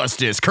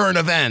justice, current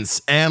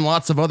events, and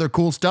lots of other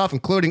cool stuff,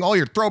 including all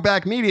your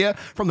throwback media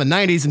from the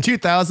 90s and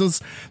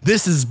 2000s.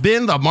 This has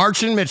been the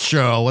March and Mitch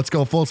Show. Let's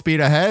go full speed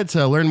ahead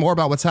to learn more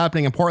about what's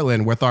happening in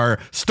Portland with our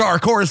star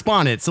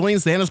correspondent, Celine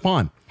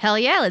Stanis-Pond. Hell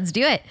yeah, let's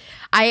do it.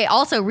 I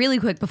also, really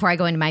quick before I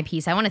go into my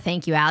piece, I want to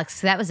thank you, Alex,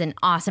 because that was an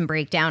awesome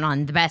breakdown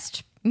on the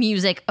best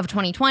music of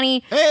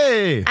 2020.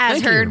 Hey,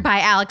 as heard you. by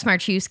Alex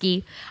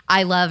Marchewski.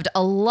 I loved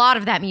a lot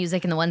of that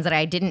music, and the ones that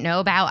I didn't know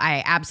about,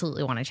 I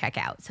absolutely want to check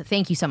out. So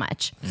thank you so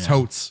much. Yeah.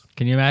 Totes.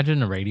 Can you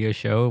imagine a radio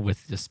show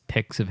with just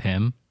pics of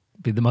him?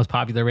 Be the most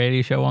popular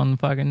radio show on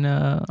fucking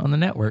on the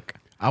network.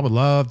 I would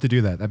love to do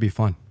that. That'd be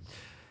fun.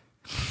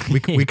 We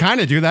kind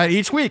of do that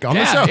each week on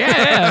the show.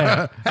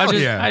 Yeah. Hell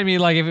yeah. I mean,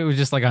 like if it was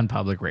just like on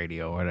public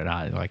radio or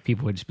not, like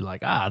people would just be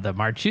like, the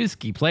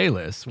Marchewski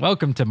playlist.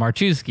 Welcome to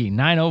Marchewski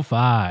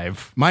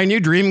 905. My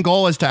new dream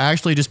goal is to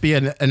actually just be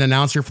an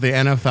announcer for the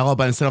NFL,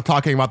 but instead of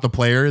talking about the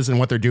players and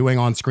what they're doing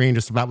on screen,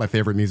 just about my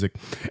favorite music.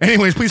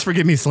 Anyways, please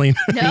forgive me, Celine.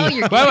 No,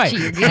 you're Gucci.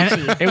 You're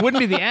Gucci. It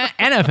wouldn't be the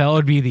NFL, it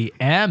would be the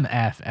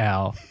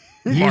MFL.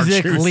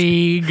 Music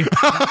League.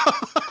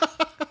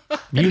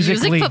 Music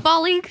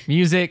Football League?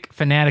 Music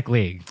Fanatic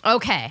League.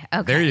 Okay.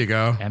 There you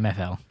go.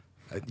 MFL.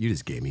 You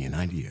just gave me an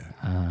idea.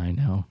 I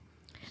know.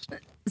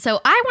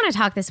 So I want to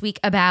talk this week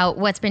about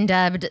what's been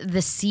dubbed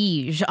the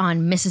siege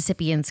on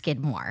Mississippi and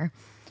Skidmore.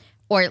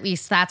 Or at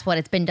least that's what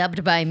it's been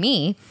dubbed by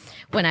me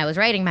when I was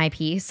writing my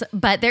piece.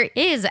 But there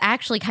is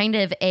actually kind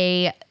of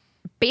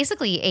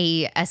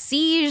basically a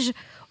siege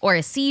or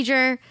a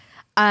seizure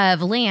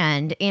of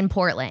land in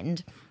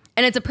Portland.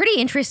 And it's a pretty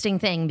interesting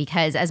thing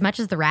because as much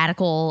as the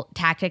radical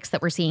tactics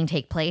that we're seeing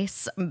take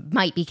place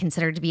might be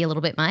considered to be a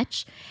little bit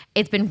much,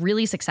 it's been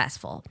really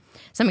successful.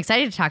 So I'm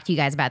excited to talk to you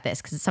guys about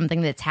this because it's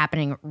something that's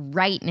happening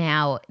right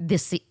now.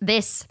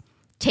 This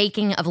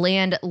taking of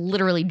land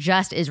literally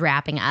just is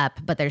wrapping up,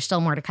 but there's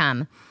still more to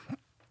come.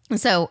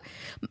 So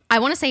I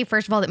want to say,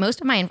 first of all, that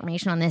most of my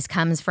information on this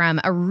comes from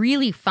a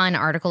really fun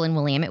article in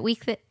Willamette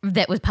Week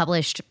that was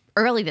published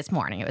early this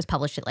morning. It was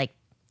published at like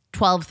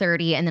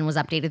 12:30 and then was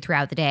updated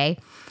throughout the day.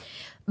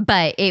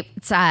 But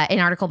it's an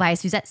article by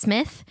Suzette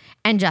Smith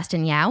and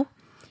Justin Yao.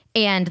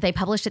 And they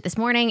published it this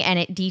morning, and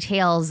it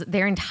details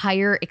their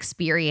entire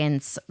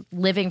experience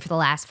living for the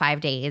last 5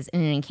 days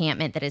in an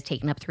encampment that has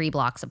taken up 3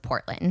 blocks of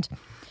Portland.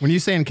 When you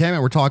say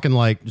encampment, we're talking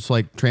just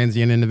like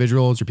transient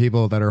individuals or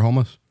people that are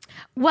homeless?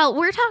 Well,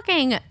 we're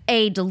talking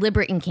a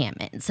deliberate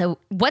encampment. So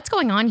what's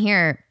going on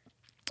here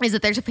is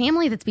that there's a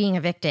family that's being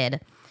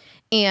evicted.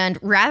 And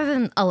rather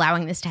than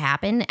allowing this to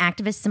happen,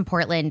 activists in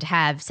Portland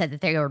have said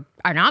that they are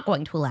not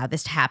going to allow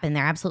this to happen.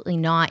 They're absolutely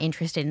not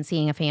interested in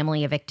seeing a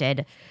family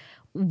evicted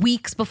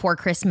weeks before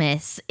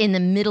Christmas in the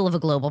middle of a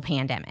global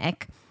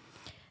pandemic.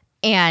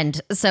 And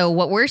so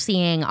what we're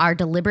seeing are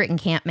deliberate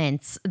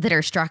encampments that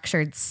are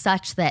structured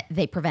such that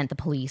they prevent the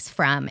police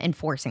from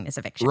enforcing this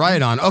eviction.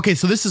 Right on. Okay,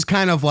 so this is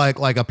kind of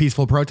like a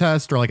peaceful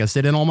protest or like a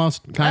sit-in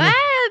almost, kind of?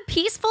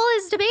 Peaceful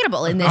is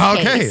debatable in this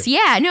case.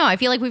 Yeah, no, I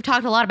feel like we've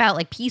talked a lot about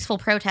like peaceful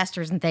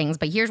protesters and things,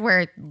 but here's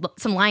where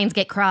some lines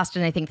get crossed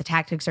and I think the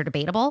tactics are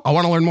debatable. I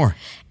want to learn more.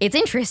 It's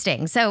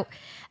interesting. So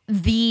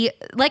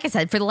like I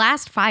said, for the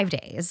last 5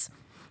 days,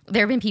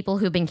 there have been people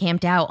who've been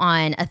camped out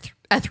on a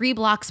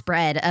 3-block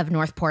spread of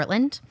North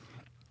Portland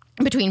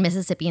between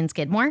Mississippi and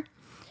Skidmore.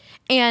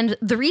 And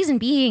the reason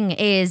being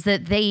is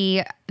that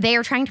they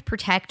are trying to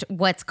protect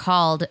what's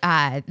called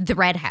the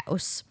Red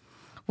House,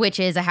 which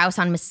is a house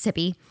on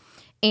Mississippi,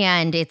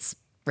 and it's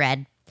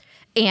red.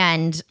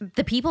 And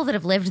the people that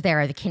have lived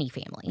there are the Kinney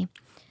family.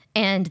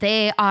 And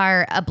they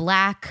are a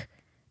black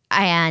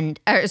an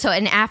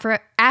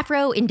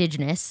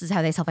Afro-Indigenous, is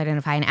how they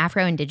self-identify, an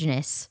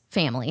Afro-Indigenous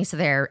family. So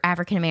they're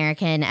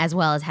African-American as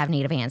well as have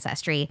Native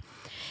ancestry.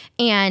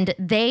 And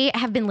they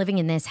have been living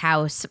in this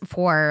house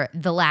for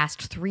the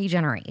last 3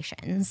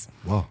 generations.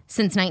 Whoa.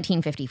 Since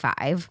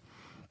 1955.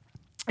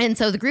 And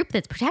so the group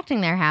that's protecting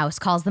their house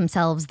calls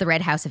themselves the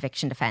Red House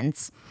Eviction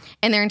Defense.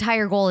 And their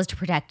entire goal is to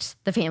protect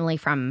the family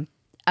from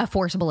a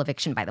forcible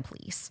eviction by the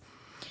police.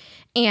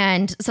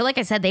 And so, like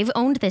I said, they've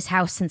owned this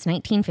house since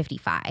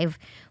 1955,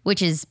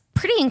 which is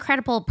pretty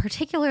incredible,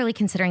 particularly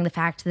considering the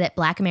fact that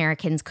Black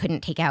Americans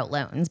couldn't take out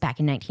loans back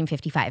in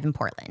 1955 in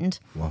Portland.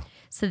 Wow.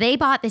 So they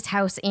bought this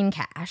house in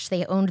cash.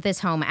 They owned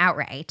this home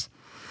outright.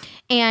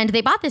 And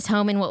they bought this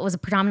home in what was a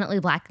predominantly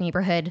black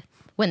neighborhood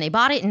when they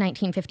bought it in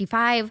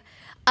 1955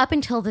 up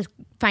until the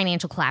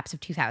financial collapse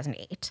of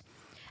 2008.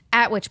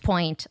 At which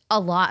point,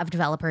 a lot of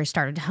developers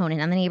started to hone in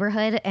on the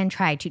neighborhood and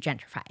try to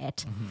gentrify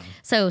it. Mm-hmm.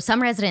 So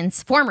some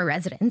former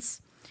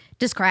residents,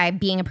 describe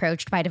being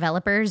approached by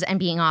developers and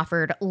being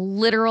offered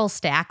literal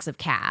stacks of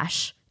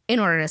cash in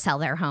order to sell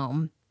their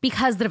home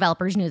because the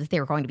developers knew that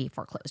they were going to be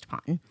foreclosed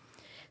upon.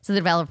 So the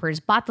developers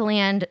bought the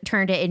land,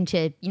 turned it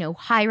into,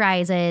 high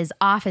rises,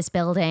 office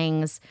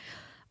buildings,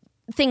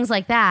 things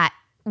like that,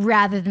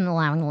 rather than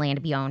allowing the land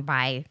to be owned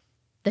by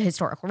the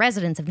historical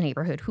residents of the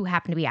neighborhood who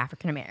happen to be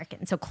African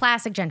American. So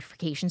classic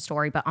gentrification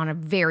story, but on a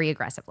very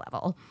aggressive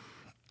level.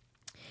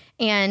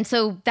 And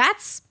so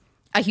that's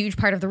a huge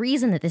part of the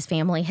reason that this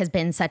family has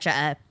been such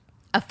a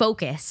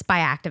focus by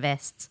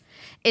activists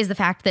is the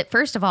fact that,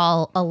 first of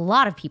all, a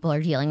lot of people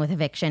are dealing with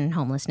eviction and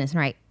homelessness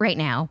right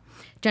now.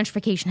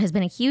 Gentrification has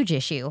been a huge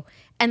issue.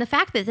 And the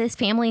fact that this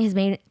family has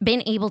been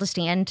able to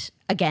stand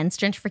against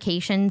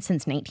gentrification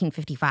since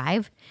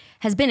 1955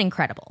 has been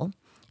incredible.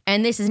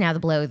 And this is now the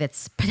blow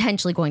that's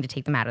potentially going to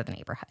take them out of the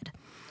neighborhood.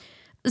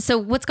 So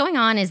what's going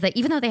on is that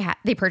even though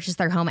they purchased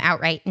their home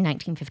outright in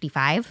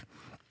 1955,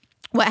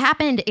 what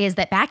happened is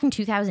that back in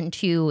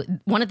 2002,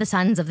 one of the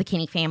sons of the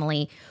Kinney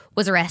family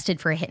was arrested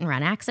for a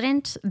hit-and-run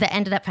accident that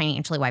ended up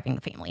financially wiping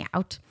the family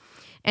out.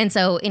 And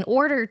so in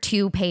order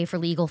to pay for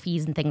legal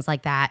fees and things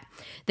like that,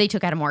 they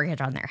took out a mortgage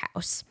on their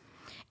house.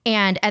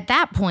 And at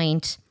that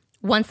point,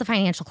 once the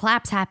financial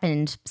collapse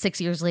happened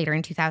 6 years later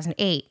in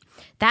 2008,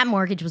 that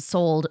mortgage was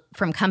sold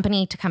from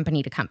company to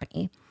company to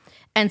company.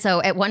 And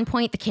so at one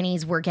point, the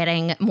Kinneys were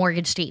getting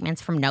mortgage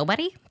statements from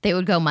nobody. They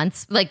would go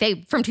months,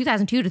 from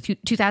 2002 to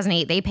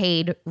 2008, they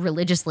paid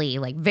religiously,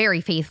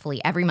 very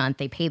faithfully every month.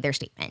 They paid their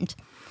statement.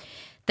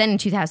 Then in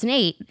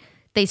 2008,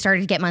 they started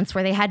to get months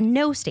where they had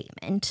no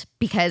statement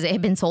because it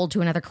had been sold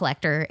to another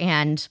collector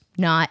and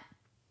not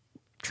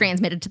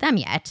transmitted to them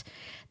yet.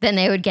 Then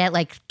they would get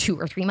 2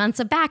 or 3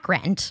 months of back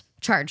rent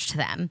charged to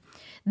them.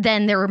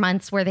 Then there were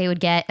months where they would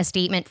get a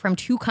statement from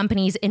 2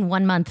 companies in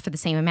 1 month for the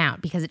same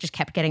amount because it just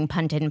kept getting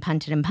punted and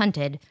punted and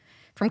punted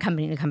from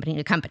company to company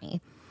to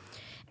company.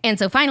 And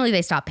so finally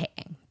they stopped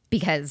paying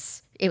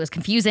because it was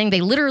confusing.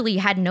 They literally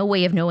had no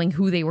way of knowing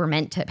who they were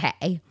meant to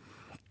pay.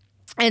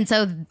 And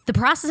so the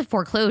process of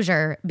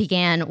foreclosure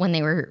began when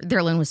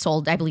their loan was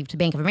sold, I believe, to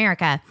Bank of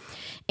America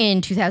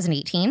in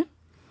 2018.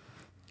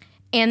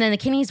 And then the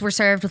Kinneys were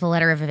served with a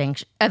letter of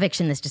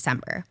eviction this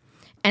December.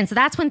 And so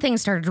that's when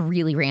things started to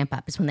really ramp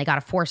up, is when they got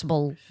a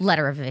forcible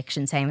letter of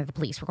eviction saying that the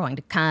police were going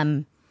to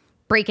come,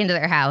 break into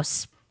their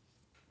house,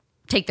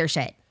 take their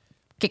shit,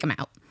 kick them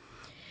out.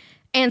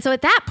 And so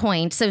at that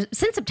point, so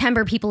since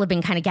September, people have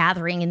been kind of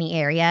gathering in the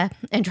area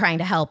and trying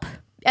to help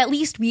at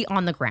least be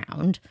on the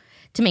ground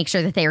to make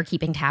sure that they were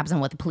keeping tabs on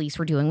what the police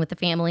were doing with the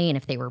family and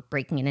if they were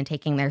breaking in and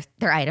taking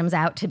their items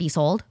out to be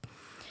sold.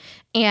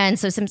 And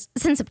so since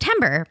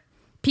September,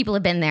 people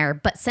have been there,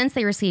 but since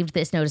they received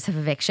this notice of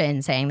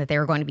eviction saying that they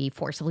were going to be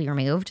forcibly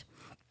removed,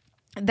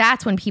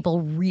 that's when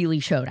people really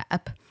showed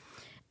up.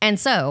 And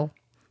so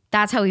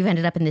that's how we've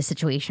ended up in this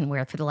situation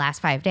where for the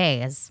last 5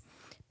 days,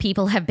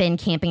 people have been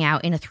camping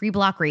out in a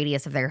 3-block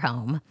radius of their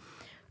home,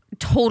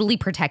 totally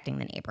protecting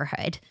the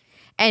neighborhood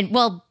and,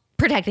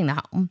 protecting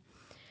the home.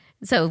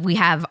 So we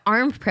have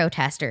armed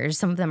protesters.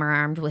 Some of them are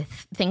armed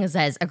with things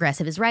as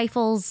aggressive as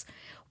rifles.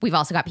 We've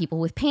also got people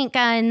with paint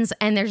guns,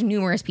 and there's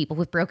numerous people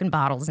with broken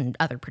bottles and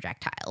other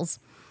projectiles.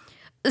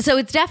 So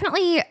it's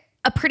definitely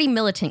a pretty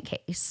militant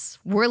case.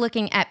 We're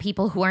looking at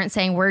people who aren't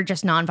saying we're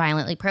just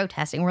nonviolently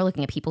protesting. We're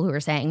looking at people who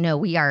are saying, no,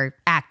 we are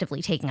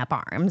actively taking up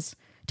arms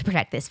to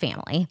protect this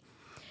family.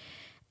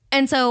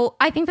 And so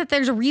I think that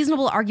there's a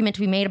reasonable argument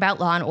to be made about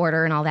law and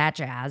order and all that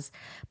jazz.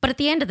 But at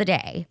the end of the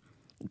day,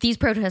 these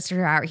protesters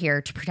are out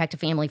here to protect a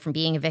family from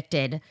being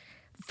evicted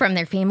from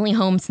their family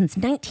home since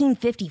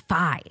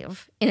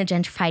 1955 in a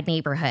gentrified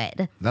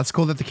neighborhood. That's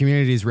cool that the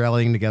community is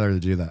rallying together to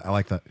do that. I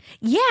like that.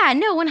 Yeah,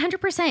 no,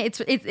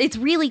 100%. It's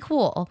really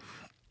cool.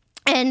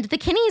 And the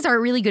Kinneys are a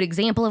really good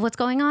example of what's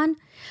going on.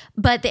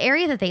 But the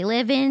area that they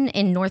live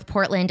in North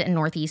Portland and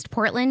Northeast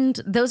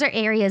Portland, those are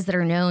areas that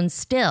are known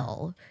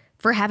still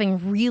for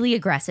having really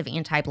aggressive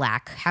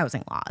anti-Black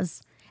housing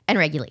laws and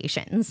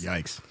regulations.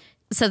 Yikes.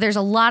 So there's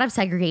a lot of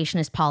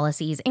segregationist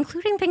policies,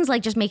 including things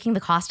like just making the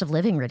cost of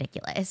living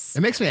ridiculous. It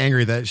makes me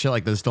angry that shit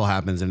like this still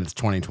happens and it's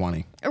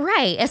 2020.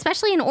 Right,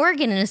 especially in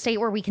Oregon, in a state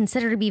where we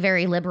consider to be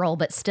very liberal,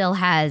 but still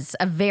has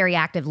a very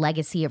active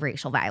legacy of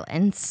racial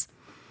violence.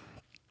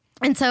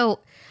 And so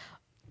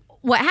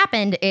what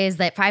happened is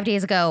that 5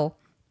 days ago,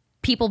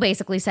 people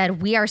basically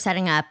said, we are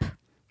setting up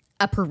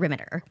a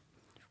perimeter.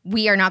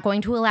 We are not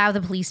going to allow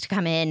the police to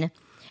come in.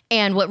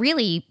 And what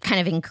really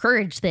kind of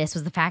encouraged this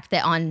was the fact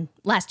that on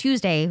last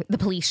Tuesday, the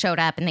police showed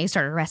up and they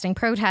started arresting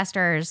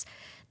protesters.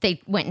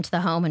 They went into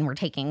the home and were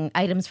taking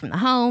items from the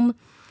home.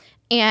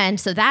 And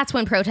so that's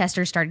when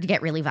protesters started to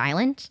get really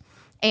violent.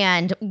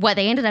 And what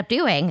they ended up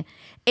doing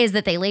is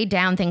that they laid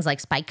down things like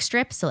spike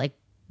strips, so like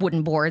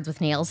wooden boards with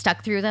nails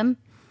stuck through them,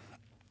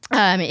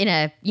 in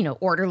a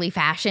orderly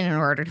fashion in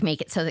order to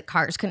make it so that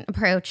cars couldn't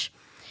approach.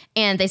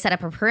 And they set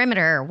up a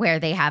perimeter where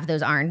they have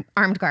those armed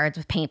guards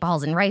with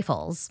paintballs and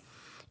rifles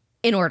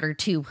in order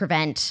to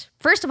prevent,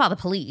 first of all, the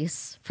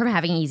police from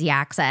having easy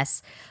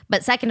access,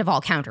 but second of all,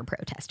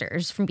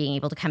 counter-protesters from being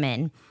able to come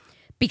in.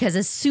 Because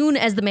as soon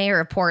as the mayor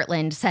of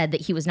Portland said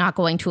that he was not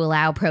going to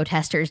allow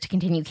protesters to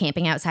continue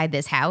camping outside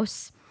this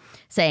house,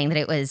 saying that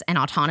it was an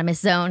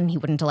autonomous zone, he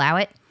wouldn't allow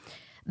it,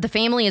 the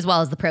family as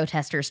well as the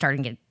protesters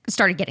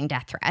started getting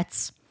death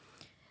threats.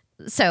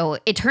 So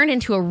it turned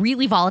into a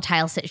really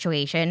volatile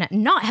situation,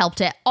 not helped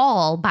at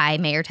all by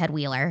Mayor Ted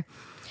Wheeler.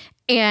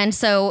 And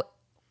so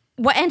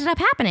what ended up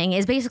happening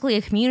is basically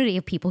a community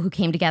of people who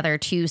came together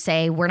to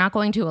say, we're not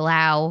going to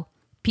allow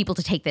people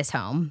to take this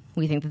home.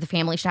 We think that the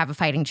family should have a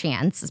fighting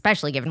chance,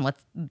 especially given what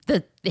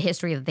the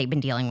history that they've been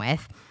dealing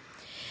with.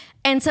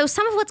 And so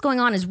some of what's going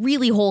on is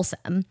really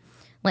wholesome.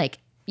 Like,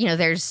 you know,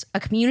 there's a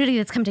community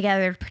that's come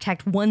together to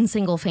protect one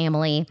single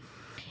family.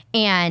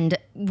 And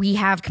we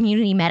have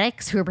community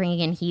medics who are bringing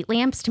in heat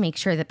lamps to make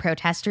sure that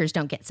protesters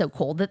don't get so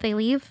cold that they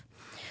leave.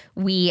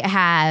 We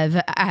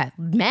have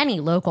many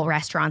local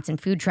restaurants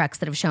and food trucks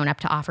that have shown up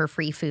to offer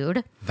free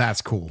food.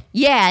 That's cool.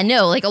 Yeah,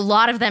 no, like a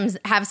lot of them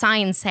have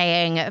signs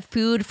saying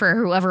food for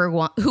whoever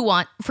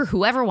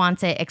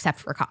wants it, except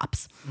for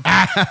cops.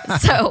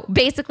 So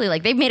basically,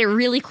 like they've made it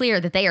really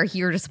clear that they are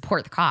here to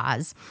support the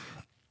cause.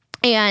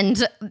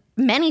 And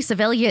many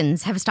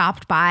civilians have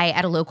stopped by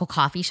at a local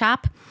coffee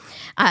shop,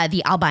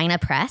 the Albina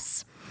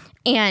Press.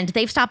 And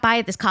they've stopped by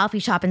at this coffee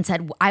shop and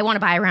said, I want to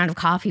buy a round of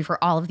coffee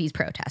for all of these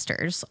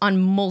protesters on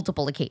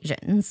multiple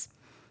occasions.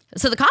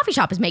 So the coffee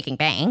shop is making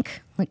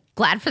bank. Like,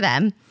 glad for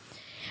them.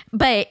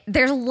 But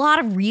there's a lot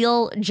of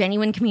real,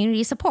 genuine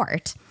community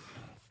support.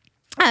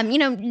 You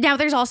know, now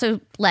there's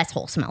also less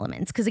wholesome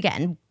elements. Because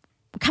again,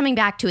 coming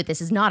back to it,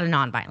 this is not a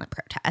nonviolent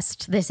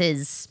protest. This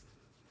is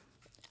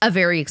a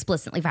very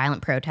explicitly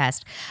violent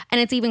protest. And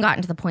it's even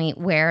gotten to the point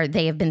where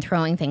they have been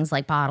throwing things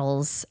like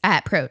bottles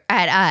at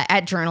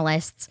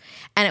journalists.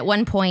 And at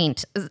one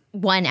point,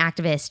 one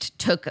activist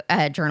took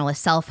a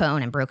journalist's cell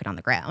phone and broke it on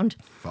the ground.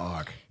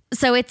 Fuck.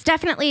 So it's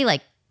definitely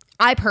like,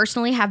 I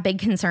personally have big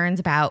concerns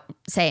about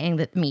saying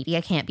that the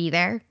media can't be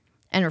there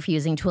and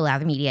refusing to allow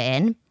the media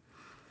in.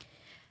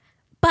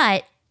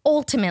 But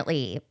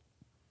ultimately,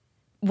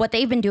 what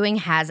they've been doing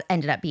has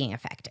ended up being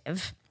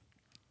effective.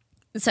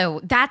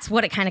 So that's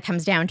what it kind of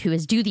comes down to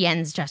is do the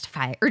ends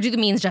justify, or do the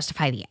means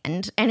justify the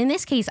end? And in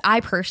this case,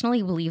 I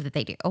personally believe that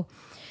they do.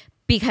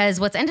 Because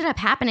what's ended up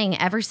happening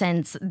ever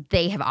since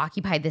they have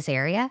occupied this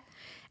area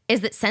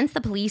is that since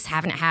the police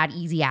haven't had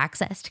easy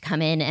access to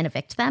come in and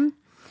evict them,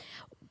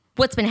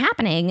 what's been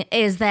happening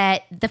is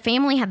that the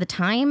family had the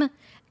time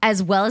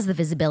as well as the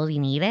visibility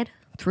needed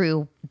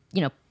through,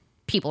 you know,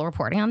 people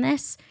reporting on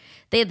this.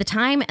 They had the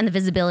time and the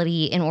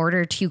visibility in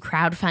order to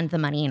crowdfund the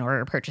money in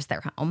order to purchase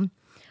their home.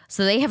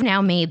 So they have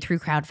now made through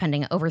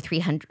crowdfunding over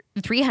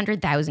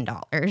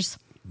 $300,000.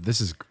 This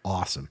is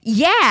awesome.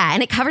 Yeah,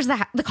 and it covers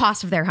the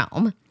cost of their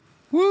home.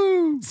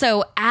 Woo!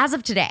 So as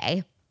of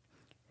today,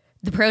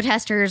 the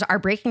protesters are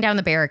breaking down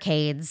the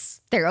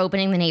barricades. They're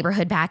opening the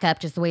neighborhood back up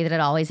just the way that it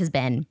always has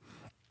been.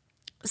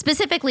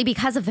 Specifically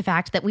because of the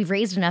fact that we've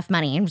raised enough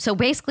money. And so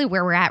basically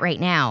where we're at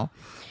right now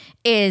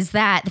is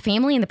that the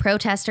family and the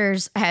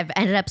protesters have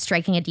ended up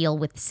striking a deal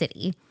with the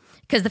city.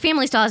 Because the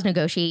family still has to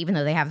negotiate, even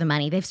though they have the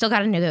money. They've still got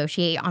to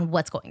negotiate on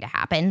what's going to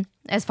happen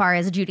as far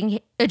as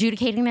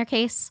adjudicating their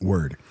case.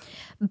 Word.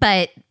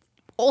 But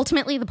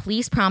ultimately, the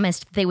police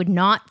promised they would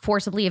not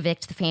forcibly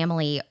evict the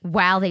family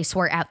while they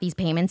sort out these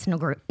payments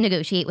and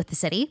negotiate with the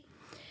city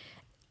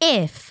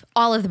if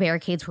all of the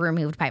barricades were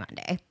removed by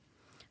Monday.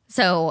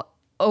 So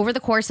over the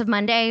course of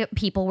Monday,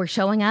 people were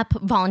showing up.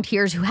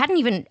 Volunteers who hadn't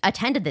even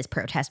attended this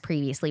protest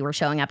previously were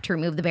showing up to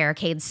remove the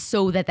barricades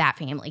so that that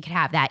family could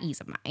have that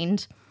ease of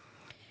mind.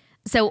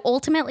 So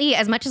ultimately,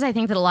 as much as I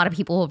think that a lot of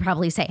people will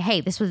probably say,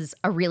 hey, this was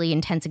a really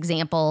intense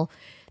example,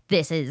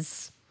 this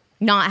is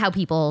not how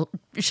people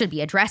should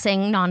be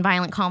addressing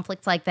nonviolent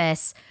conflicts like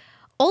this,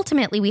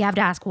 ultimately we have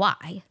to ask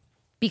why,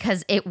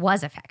 because it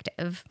was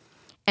effective.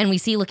 And we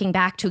see, looking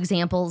back to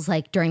examples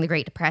like during the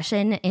Great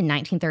Depression in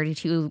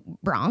 1932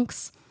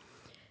 Bronx,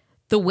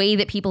 the way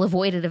that people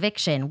avoided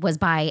eviction was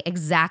by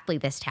exactly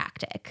this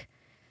tactic.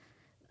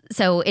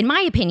 So in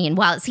my opinion,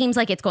 while it seems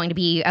like it's going to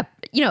be a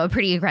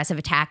pretty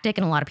aggressive tactic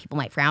and a lot of people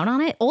might frown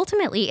on it,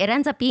 ultimately it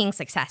ends up being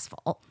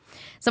successful.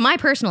 So my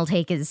personal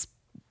take is,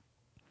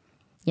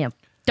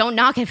 don't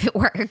knock it if it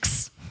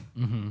works.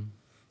 Mm-hmm.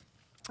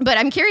 But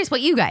I'm curious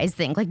what you guys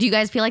think. Like, do you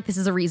guys feel like this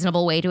is a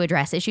reasonable way to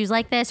address issues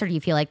like this, or do you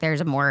feel like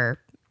there's a more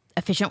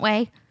efficient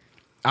way?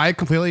 I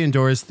completely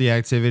endorse the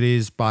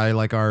activities by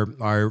like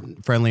our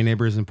friendly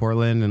neighbors in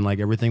Portland and like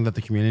everything that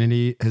the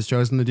community has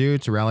chosen to do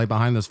to rally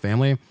behind this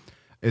family.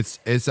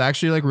 It's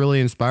actually like really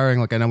inspiring.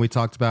 Like I know we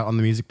talked about on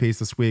the music piece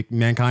this week,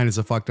 mankind is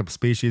a fucked up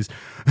species,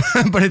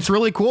 but it's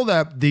really cool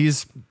that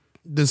these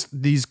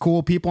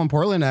cool people in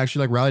Portland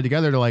actually like rally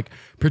together to like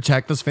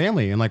protect this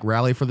family and like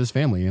rally for this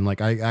family. And like,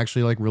 I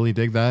actually like really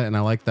dig that. And I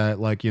like that,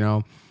 like,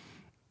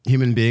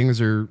 human beings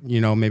are,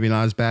 maybe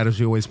not as bad as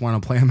we always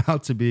want to play them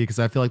out to be. Cause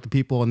I feel like the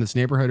people in this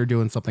neighborhood are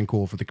doing something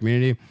cool for the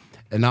community.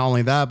 And not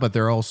only that, but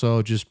they're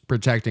also just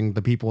protecting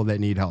the people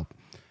that need help.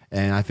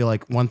 And I feel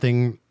like one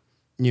thing,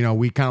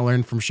 we kind of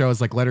learned from shows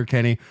like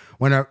Letterkenny,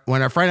 when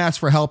a friend asks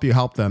for help, you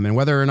help them. And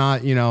whether or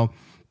not,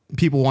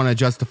 people want to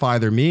justify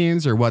their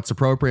means or what's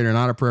appropriate or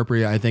not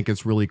appropriate, I think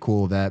it's really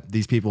cool that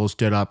these people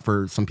stood up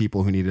for some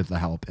people who needed the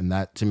help. And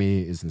that to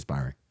me is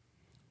inspiring.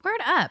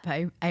 Word up.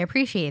 I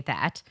appreciate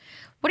that.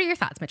 What are your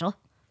thoughts, Mitchell?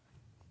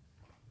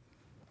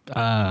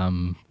 I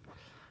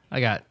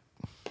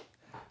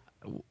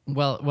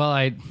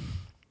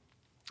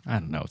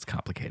don't know. It's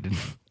complicated.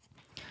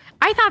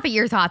 I thought that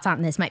your thoughts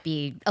on this might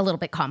be a little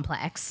bit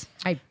complex.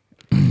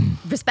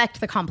 respect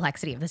the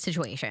complexity of the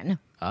situation.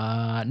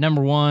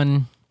 Number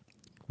one,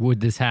 would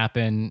this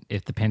happen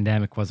if the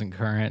pandemic wasn't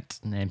current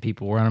and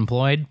people were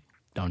unemployed?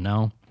 Don't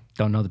know.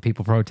 Don't know the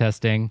people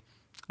protesting.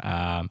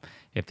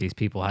 If these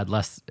people had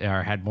less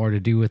or had more to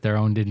do with their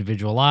own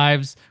individual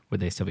lives, would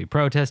they still be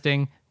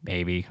protesting?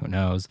 Maybe. Who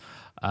knows?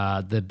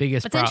 The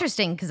biggest. What's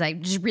interesting, because I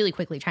just really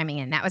quickly chiming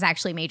in, that was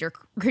actually a major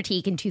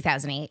critique in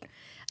 2008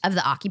 of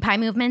the Occupy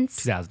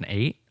movements.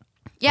 2008.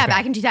 Yeah,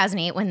 back in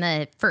 2008 when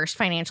the first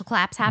financial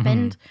collapse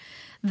happened.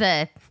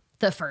 The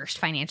first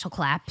financial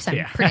collapse.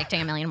 I'm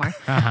predicting a million more.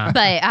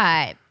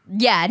 But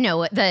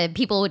the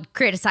people would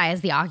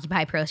criticize the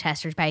Occupy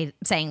protesters by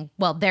saying,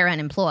 well, they're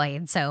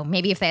unemployed, so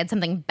maybe if they had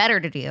something better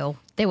to do,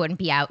 they wouldn't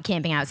be out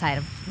camping outside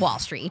of Wall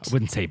Street. I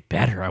wouldn't say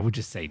better. I would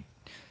just say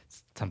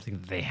something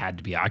that they had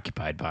to be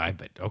occupied by,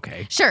 but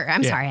okay. Sure.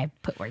 I'm sorry. I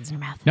put words in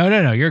your mouth.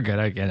 No. You're good.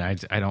 Again,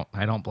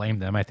 I don't blame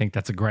them. I think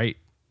that's a great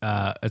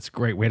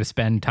way to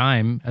spend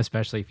time,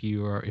 especially if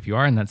you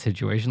are in that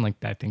situation. Like,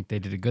 I think they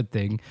did a good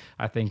thing.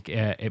 I think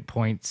it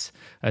points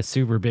a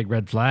super big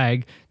red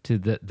flag to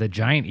the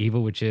giant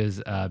evil, which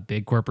is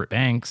big corporate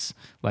banks.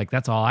 Like,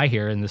 that's all I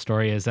hear in the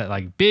story is that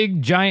like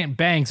big giant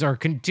banks are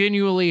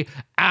continually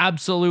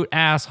absolute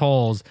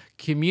assholes.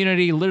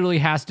 Community literally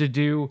has to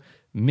do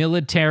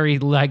military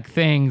like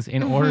things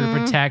in order to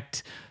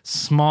protect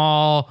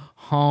small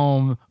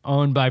home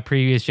owned by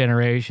previous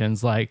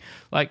generations. Like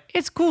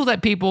it's cool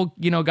that people,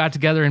 got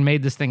together and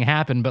made this thing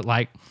happen, but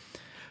like,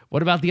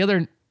 what about the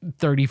other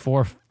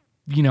 34,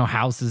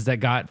 houses that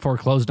got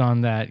foreclosed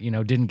on that,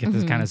 didn't get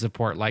this kind of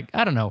support? Like,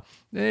 I don't know.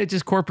 It's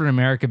just corporate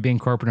America being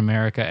corporate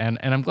America. And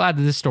I'm glad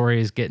that this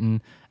story is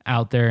getting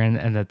out there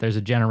and that there's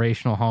a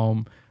generational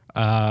home,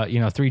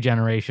 3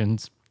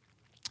 generations.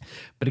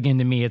 But again,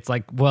 to me, it's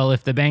like, well,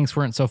 if the banks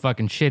weren't so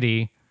fucking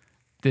shitty,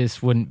 this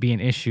wouldn't be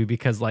an issue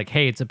because, like,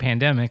 hey, it's a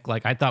pandemic.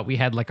 Like, I thought we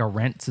had like a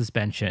rent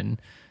suspension,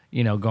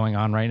 going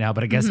on right now,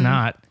 but I guess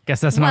not.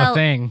 Guess that's not a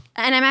thing.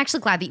 And I'm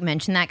actually glad that you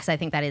mentioned that because I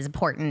think that is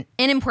important.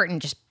 An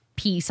important just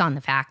piece on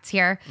the facts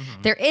here.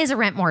 There is a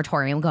rent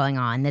moratorium going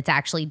on that's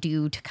actually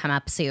due to come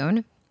up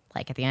soon,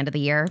 like at the end of the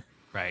year.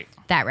 Right.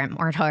 That rent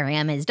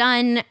moratorium is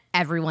done.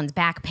 Everyone's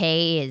back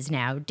pay is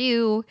now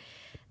due.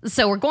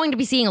 So we're going to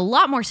be seeing a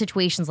lot more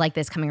situations like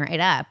this coming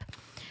right up.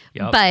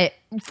 Yep. But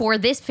for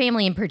this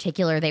family in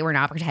particular, they were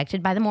not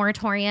protected by the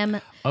moratorium.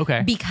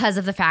 Okay. Because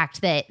of the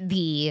fact that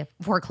the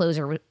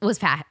foreclosure was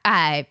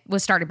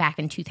started back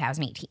in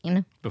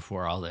 2018.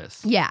 Before all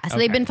this. Yeah. So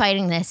they've been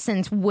fighting this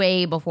since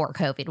way before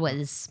COVID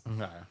was,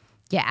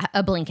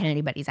 a blink in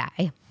anybody's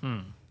eye.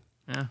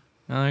 Yeah.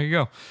 Well, there you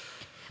go.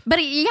 But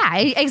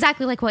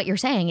exactly like what you're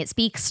saying. It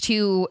speaks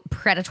to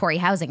predatory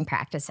housing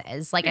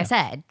practices. Like I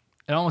said.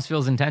 It almost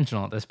feels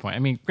intentional at this point. I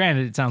mean,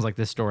 granted, it sounds like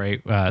this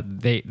story,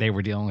 they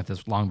were dealing with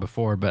this long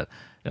before, but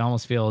it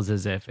almost feels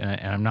as if, and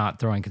I'm not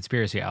throwing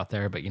conspiracy out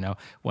there, but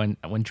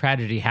when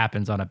tragedy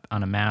happens on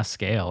a mass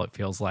scale, it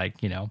feels like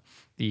the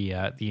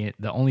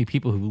only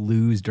people who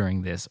lose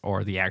during this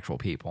are the actual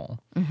people,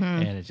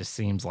 and it just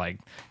seems like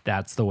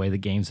that's the way the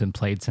game's been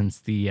played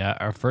since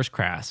our first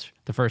crash,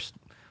 was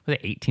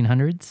it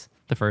 1800s?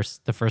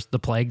 The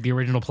plague, the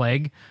original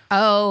plague.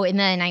 Oh, in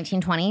the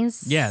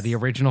 1920s? Yeah, the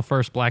original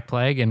first Black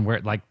Plague, and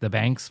where like the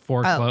banks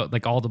foreclosed,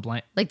 like all the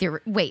blank. Like the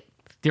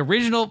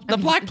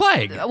Black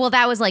Plague. Well,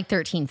 that was like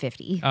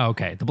 1350. Oh,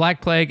 okay. The Black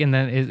Plague, and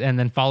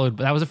then followed.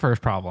 That was the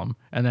first problem,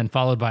 and then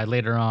followed by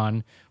later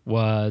on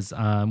was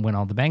when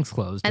all the banks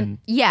closed. And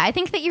I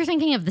think that you're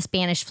thinking of the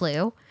Spanish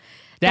flu.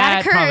 That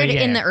occurred probably,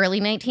 in the early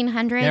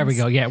 1900s. There we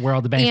go. Yeah, where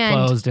all the banks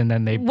closed, and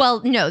then they.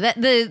 Well, no,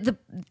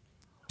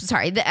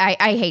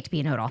 I hate to be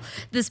a know-it-all.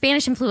 The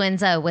Spanish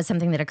influenza was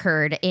something that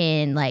occurred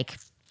in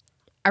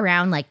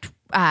around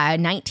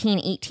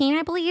 1918,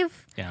 I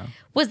believe. Yeah.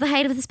 Was the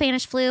height of the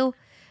Spanish flu.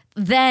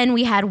 Then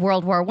we had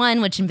World War I,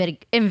 which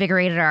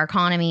invigorated our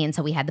economy, and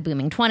so we had the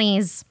booming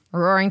 20s,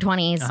 roaring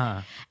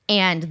 20s.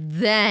 And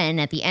then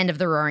at the end of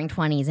the roaring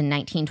 20s in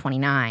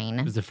 1929,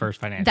 it was the first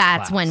financial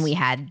that's collapse. when we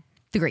had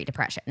the Great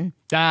Depression.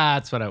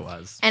 That's what it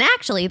was. And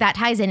actually, that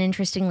ties in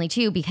interestingly,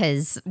 too,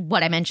 because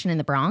what I mentioned in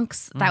the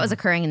Bronx, that was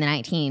occurring in the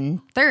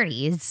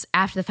 1930s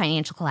after the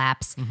financial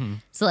collapse.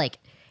 So,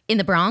 in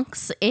the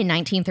Bronx in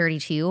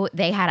 1932,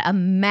 they had a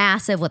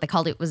massive, they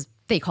called it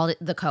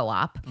the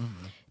co-op.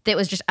 That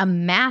was just a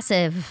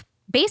massive,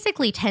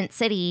 basically tent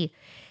city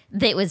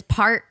that was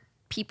part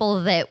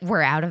people that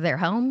were out of their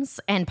homes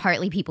and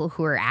partly people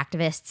who were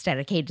activists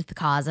dedicated to the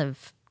cause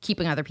of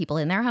keeping other people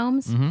in their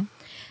homes.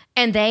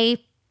 And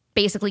they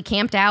basically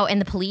camped out,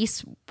 and the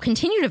police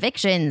continued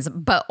evictions,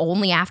 but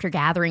only after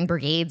gathering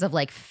brigades of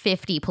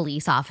 50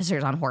 police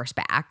officers on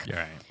horseback.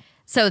 Right.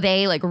 So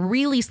they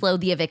really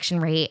slowed the eviction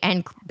rate,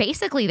 and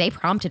basically they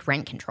prompted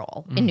rent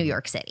control in New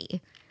York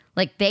City.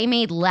 They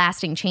made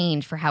lasting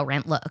change for how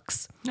rent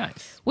looks.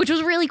 Nice. Which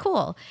was really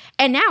cool.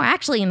 And now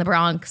actually in the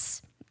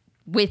Bronx,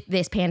 with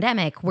this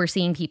pandemic, we're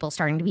seeing people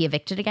starting to be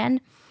evicted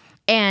again.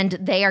 And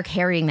they are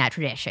carrying that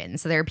tradition.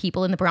 So there are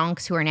people in the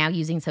Bronx who are now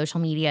using social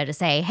media to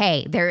say,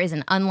 hey, there is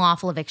an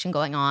unlawful eviction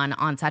going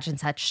on such and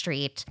such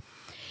street.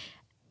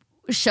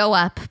 Show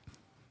up,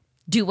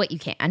 do what you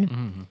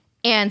can.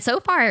 And so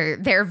far,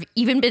 there have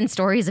even been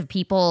stories of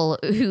people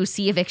who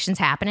see evictions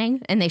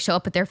happening and they show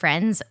up with their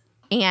friends.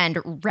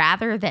 And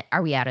rather than,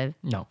 are we out of?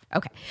 No.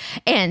 Okay.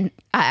 And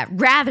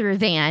rather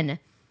than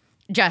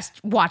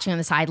just watching on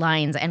the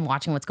sidelines and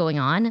watching what's going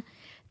on,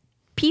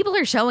 people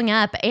are showing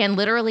up. And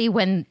literally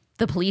when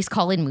the police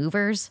call in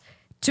movers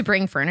to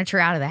bring furniture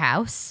out of the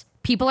house,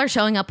 people are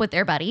showing up with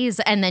their buddies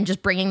and then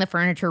just bringing the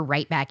furniture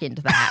right back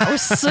into the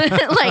house.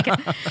 Like,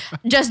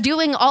 just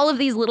doing all of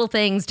these little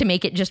things to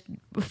make it just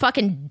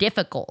fucking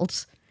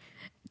difficult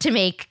to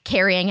make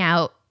carrying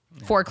out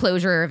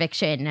foreclosure or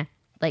eviction,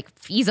 like,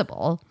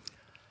 feasible.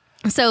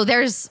 So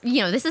there's,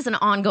 this is an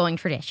ongoing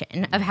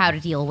tradition of how to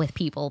deal with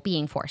people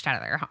being forced out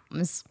of their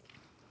homes.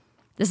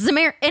 This is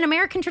an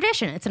American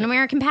tradition. It's an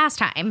American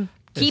pastime.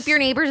 Keep your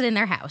neighbors in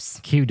their house.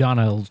 Cue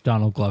Donald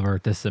Glover.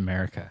 This is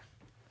America.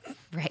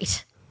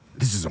 Right.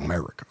 This is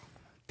America.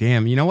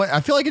 Damn, you know what? I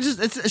feel like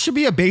it should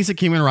be a basic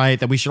human right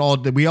that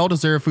we all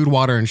deserve food,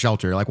 water, and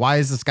shelter. Like, why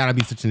is this got to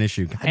be such an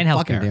issue? God, And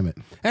fucking healthcare. damn it.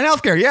 And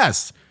healthcare,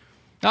 yes.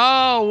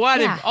 Oh,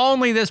 what Yeah. if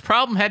only this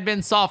problem had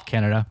been solved,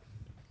 Canada?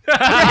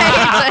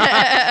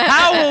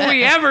 How will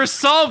we ever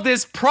solve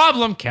this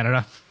problem,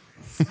 Canada?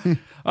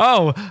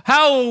 Oh,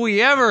 how will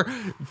we ever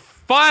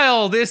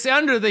file this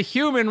under the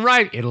human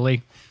right,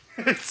 Italy?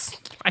 This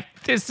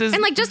is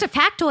And like, just a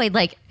factoid,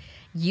 like,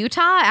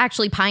 Utah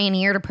actually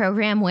pioneered a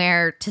program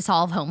where to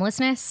solve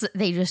homelessness,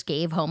 they just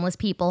gave homeless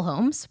people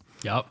homes.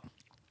 Yep.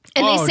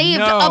 And they Oh, saved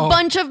no. a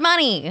bunch of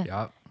money.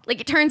 Yep. Like,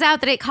 it turns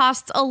out that it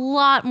costs a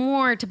lot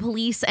more to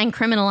police and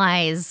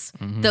criminalize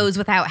those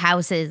without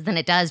houses than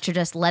it does to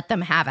just let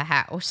them have a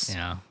house.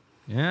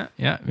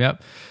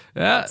 Yep.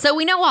 So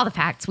we know all the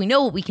facts. We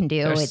know what we can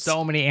do. There's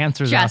so many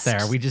answers just- out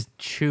there. We just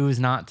choose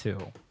not to.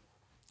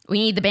 We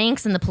need the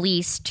banks and the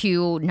police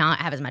to not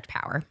have as much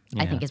power,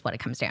 I Yeah. think is what it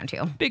comes down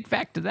to. Big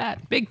fact of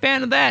that. Big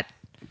fan of that.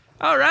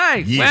 All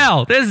right. Yeah.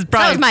 Well, this is So that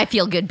probably was my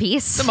feel-good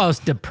piece. the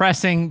most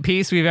depressing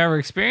piece we've ever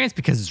experienced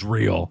because it's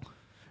real.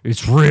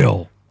 It's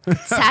real.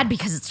 Sad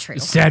because it's true.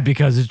 Sad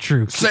because it's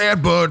true.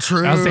 Sad but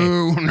true. I'll say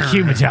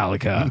cue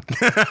Metallica.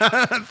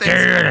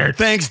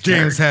 Thanks,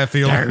 James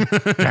Hetfield.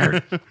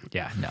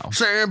 Yeah, no.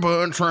 Sad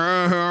but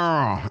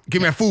true.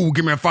 Give me a fool,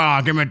 give me a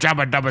fire, give me a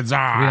jabba dabba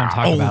za. We don't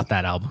talk about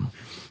that album.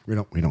 We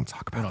don't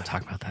talk about We don't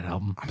talk about that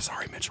album. I'm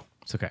sorry, Mitchell.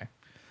 It's okay.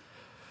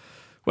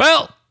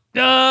 Well,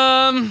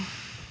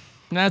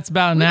 that's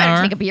about an We better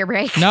hour. take a beer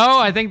break. No,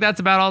 I think that's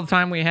about all the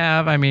time we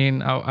have. I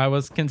mean, I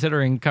was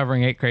considering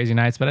covering 8 Crazy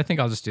Nights, but I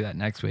think I'll just do that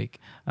next week.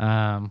 You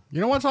don't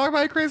want to talk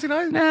about Crazy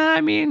Night? Nah,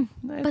 I mean,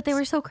 But they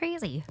were so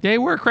crazy. they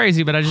were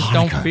crazy, but I just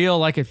don't feel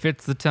like it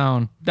fits the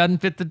tone. Doesn't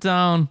fit the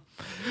tone.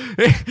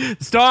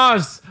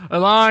 Stars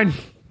align.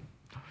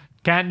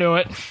 Can't do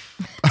it.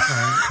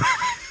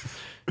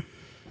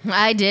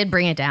 I did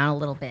bring it down a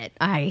little bit.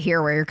 I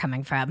hear where you're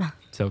coming from.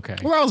 It's okay.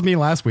 Well, that was me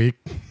last week.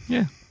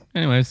 Yeah.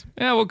 Anyways,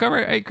 yeah, we'll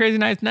cover 8 Crazy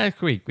Nights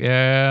next week.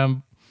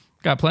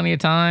 Got plenty of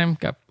time.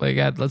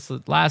 Let's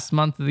last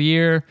month of the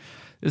year.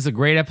 This is a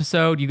great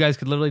episode. You guys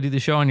could literally do the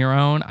show on your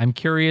own. I'm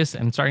curious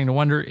and starting to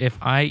wonder if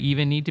I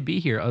even need to be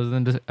here other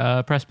than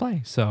to press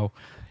play. So,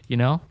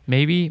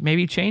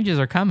 maybe changes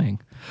are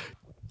coming.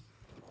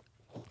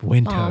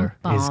 Winter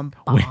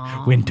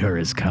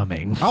is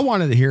coming. I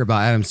wanted to hear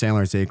about Adam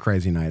Sandler's 8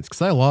 Crazy Nights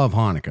because I love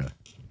Hanukkah.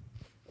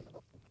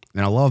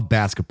 And I love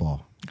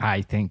basketball.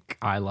 I think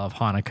I love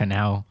Hanukkah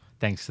now,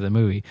 thanks to the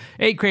movie.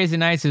 8 Crazy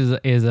Nights is a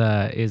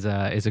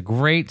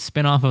great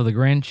spinoff of The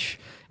Grinch.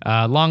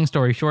 Long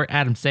story short,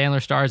 Adam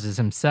Sandler stars as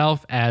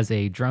himself as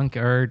a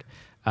drunkard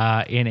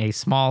in a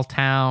small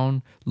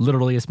town,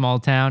 literally a small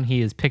town.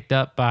 He is picked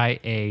up by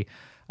a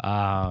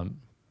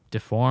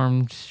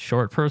deformed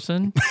short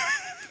person.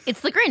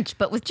 It's the Grinch,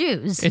 but with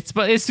Jews. It's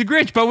the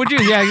Grinch, but with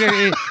Jews. Yeah,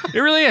 it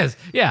really is.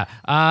 Yeah,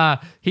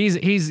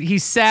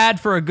 he's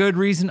sad for a good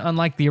reason,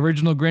 unlike the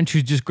original Grinch,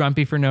 who's just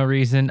grumpy for no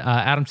reason.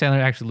 Adam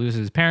Sandler actually loses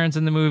his parents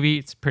in the movie.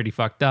 It's pretty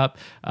fucked up.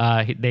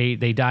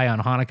 They die on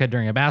Hanukkah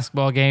during a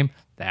basketball game.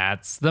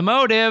 That's the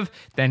motive.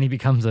 Then he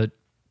becomes a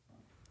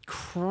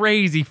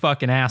crazy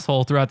fucking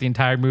asshole throughout the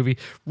entire movie.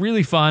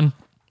 Really fun,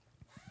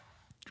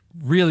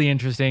 really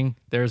interesting.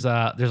 There's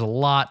a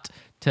lot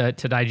to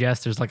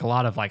digest. There's like a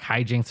lot of like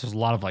hijinks. There's a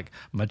lot of like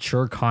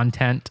mature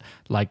content.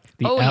 Like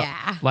the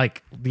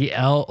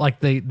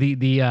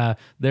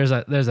there's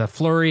a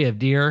flurry of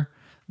deer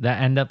that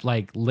end up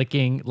like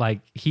licking. Like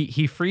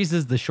he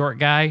freezes the short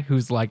guy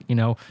who's like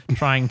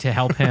trying to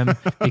help him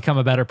become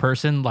a better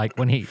person. Like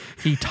when he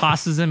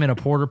tosses him in a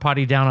porta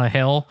potty down a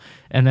hill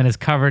and then is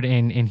covered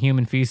in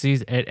human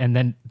feces and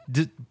then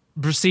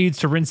proceeds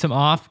to rinse him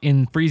off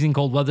in freezing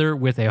cold weather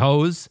with a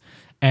hose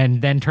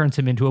and then turns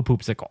him into a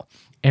poopsicle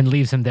and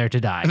leaves him there to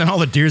die. And then all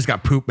the deers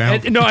got poop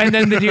mouth. And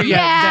then the deer.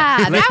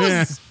 that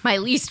was my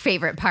least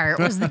favorite part,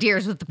 was the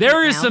deers with the poop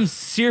There is mouth. some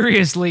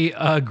seriously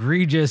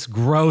egregious,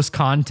 gross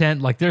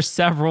content. Like there's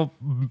several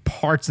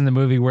parts in the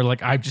movie where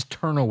like I just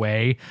turn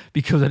away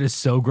because it is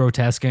so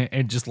grotesque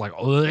and just like,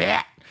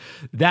 ugh.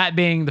 That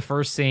being the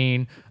first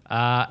scene.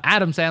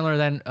 Adam Sandler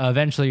then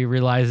eventually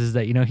realizes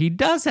that, he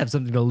does have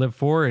something to live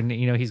for, and,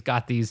 he's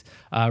got these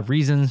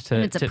reasons to...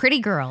 And it's a pretty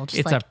girl,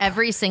 just like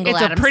every single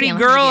It's Adam a pretty Sandler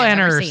girl movie I've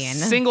and ever her seen.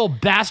 single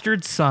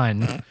bastard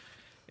son.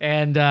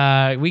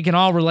 And we can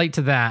all relate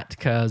to that,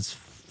 because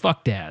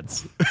fuck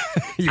dads.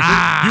 You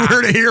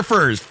heard it here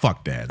first.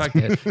 Fuck dads. Fuck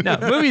dads. No,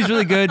 the movie's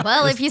really good.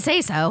 Well, if you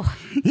say so.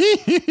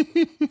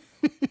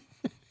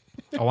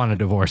 I want a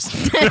divorce.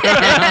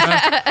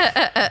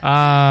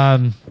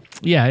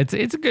 Yeah, it's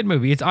a good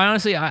movie. It's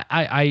honestly,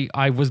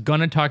 I was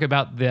gonna talk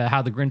about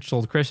how the Grinch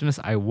Stole Christmas.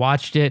 I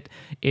watched it.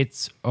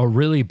 It's a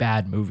really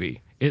bad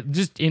movie. It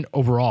just in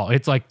overall,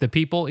 it's like the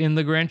people in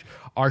the Grinch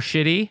are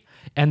shitty,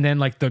 and then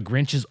like the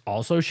Grinch is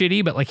also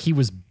shitty, but like he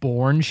was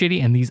born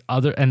shitty, and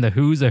the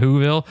Who's of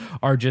Whoville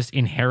are just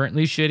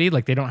inherently shitty.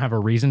 Like they don't have a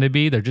reason to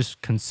be. They're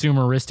just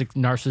consumeristic,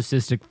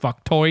 narcissistic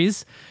fuck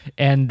toys.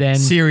 And then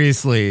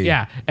seriously,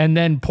 yeah. And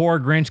then poor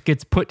Grinch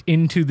gets put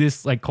into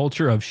this like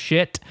culture of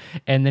shit,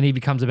 and then he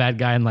becomes a bad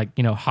guy and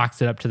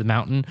hawks it up to the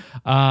mountain.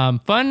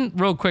 Fun,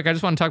 real quick. I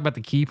just want to talk about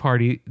the key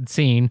party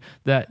scene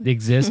that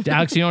exists.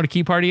 Alex, you know what a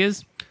key party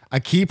is? A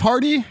key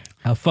party?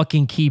 A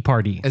fucking key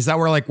party. Is that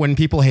where like when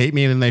people hate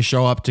me and then they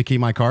show up to key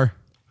my car?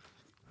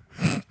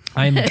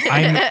 I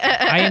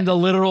am the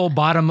literal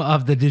bottom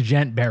of the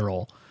degent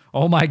barrel.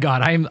 Oh my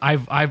god!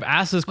 I've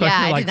asked this question.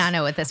 Yeah, I did not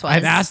know what this was.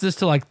 I've asked this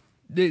to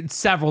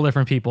several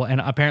different people, and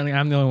apparently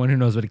I'm the only one who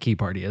knows what a key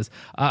party is.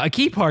 A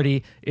key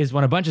party is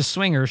when a bunch of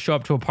swingers show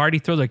up to a party,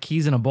 throw their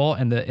keys in a bowl,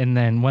 and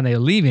then when they're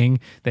leaving,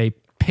 they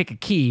pick a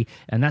key,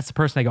 and that's the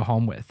person they go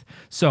home with.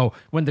 So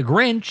when the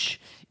Grinch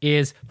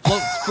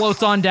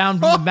floats on down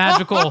from the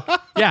magical,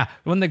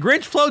 when the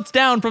Grinch floats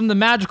down from the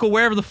magical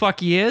wherever the fuck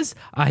he is,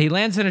 he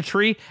lands in a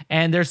tree,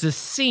 and there's this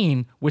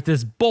scene with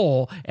this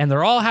bowl, and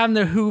they're all having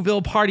their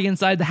Whoville party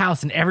inside the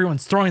house, and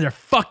everyone's throwing their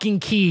fucking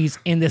keys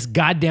in this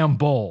goddamn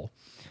bowl.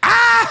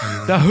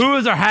 The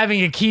Who's are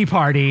having a key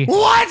party.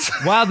 What?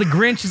 While the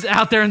Grinch is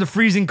out there in the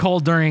freezing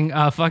cold during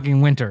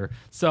fucking winter.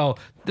 So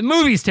the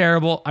movie's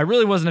terrible. I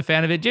really wasn't a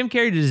fan of it. Jim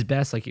Carrey did his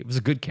best. Like, it was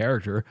a good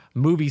character.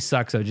 Movie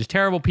sucks though. Just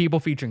terrible people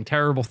featuring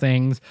terrible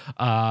things,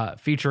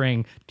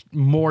 featuring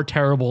more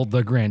terrible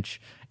The Grinch.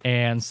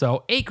 And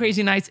so 8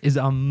 Crazy Nights is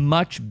a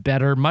much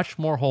better, much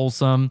more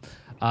wholesome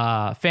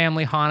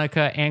family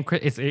Hanukkah, and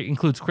it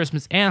includes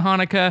Christmas and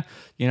Hanukkah.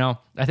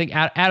 I think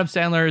Adam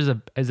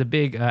Sandler is a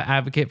big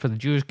advocate for the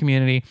Jewish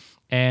community,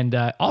 and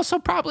also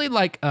probably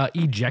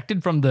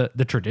ejected from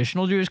the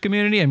traditional Jewish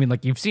community. I mean,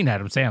 you've seen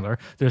Adam Sandler.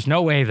 There's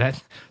no way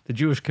that the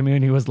Jewish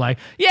community was like,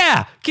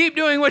 yeah, keep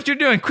doing what you're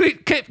doing.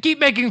 Keep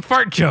making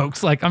fart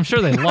jokes. I'm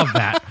sure they love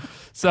that.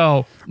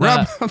 So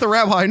the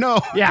rabbi, no.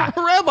 Yeah.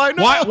 Rabbi,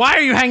 no. Why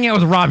are you hanging out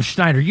with Rob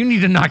Schneider? You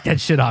need to knock that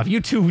shit off. You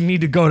two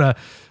need to go to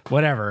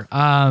whatever.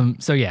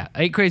 So yeah,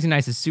 8 Crazy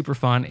Nights is super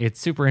fun. It's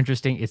super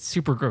interesting. It's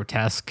super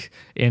grotesque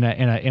in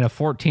a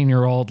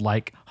 14-year-old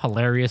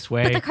hilarious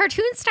way. But the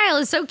cartoon style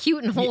is so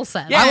cute and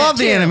wholesome. I love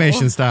the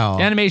animation style.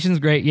 The animation's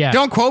great. Yeah.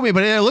 Don't quote me,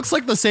 but it looks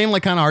like the same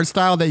kind of art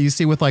style that you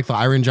see with the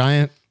Iron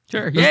Giant.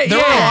 Sure. There were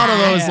a lot of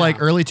those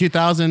early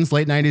 2000s,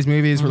 late 90s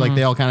movies where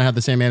they all kind of have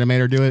the same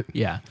animator do it.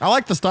 Yeah. I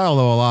like the style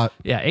though a lot.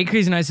 Yeah, 8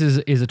 Crazy Nights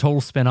is a total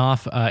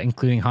spin-off,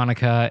 including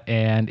Hanukkah,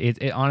 and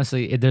it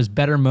honestly, there's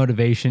better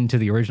motivation to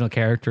the original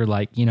character.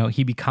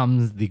 He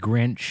becomes the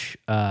Grinch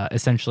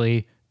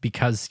essentially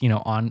because,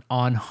 on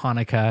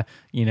Hanukkah,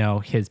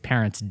 his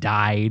parents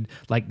died.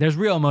 There's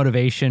real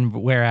motivation,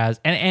 whereas,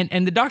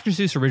 and the Dr.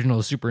 Seuss original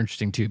is super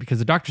interesting too, because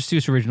the Dr.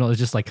 Seuss original is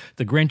just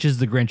the Grinch is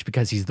the Grinch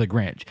because he's the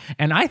Grinch.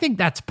 And I think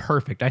that's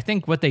perfect. I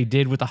think what they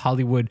did with the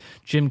Hollywood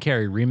Jim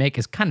Carrey remake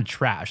is kind of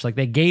trash.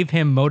 They gave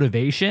him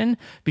motivation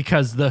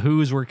because the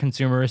Who's were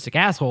consumeristic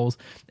assholes,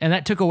 and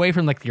that took away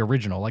from the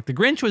original. The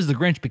Grinch was the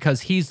Grinch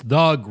because he's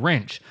the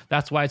Grinch.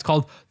 That's why it's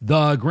called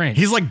the Grinch.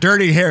 He's like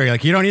Dirty Harry.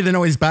 You don't need to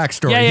know his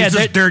backstory. He's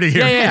just dirty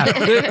Harry. Yeah.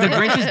 The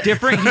Grinch is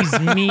different.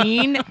 He's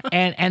mean,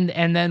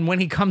 and then when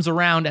he comes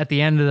around at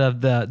the end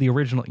of the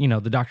original,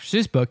 the Dr.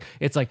 Seuss book,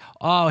 it's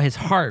his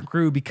heart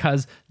grew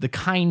because the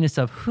kindness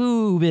of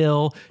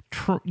Whoville,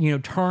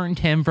 turned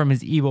him from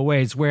his evil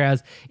ways.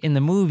 Whereas in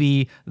the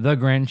movie The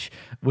Grinch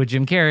with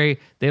Jim Carrey,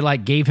 they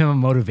gave him a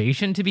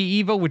motivation to be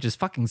evil, which is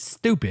fucking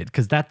stupid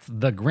because that's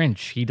the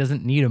Grinch. He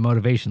doesn't need a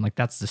motivation.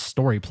 That's the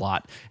story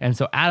plot. And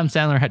so Adam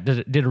Sandler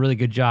did a really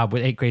good job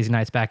with 8 Crazy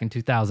Nights back in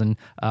 2000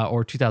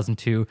 or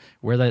 2002,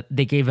 where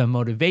they gave him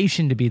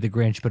motivation to be the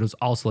Grinch, but it was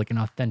also an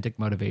authentic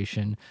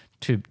motivation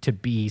to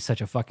be such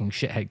a fucking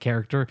shithead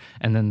character.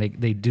 And then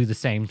they do the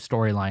same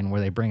storyline where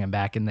they bring him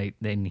back and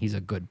then he's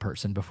a good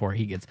person before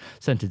he gets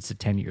sentenced to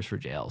 10 years for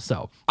jail.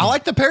 So I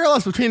like the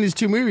parallels between these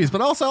two movies,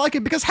 but also I like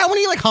it because how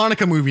many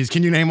Hanukkah movies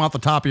can you name off the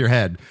top of your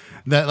head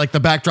that the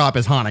backdrop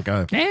is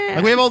Hanukkah?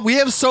 Yeah. We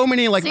have so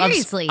many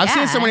Seriously, I've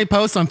seen so many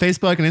posts on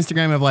Facebook and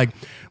Instagram of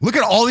look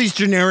at all these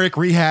generic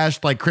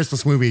rehashed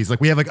Christmas movies.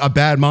 We have a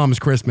bad mom's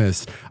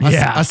Christmas,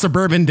 a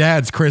suburban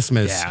dad's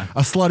Christmas,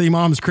 a slutty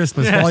mom's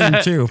Christmas volume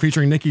 2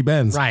 featuring Nikki Bell.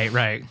 Benz.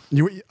 Right.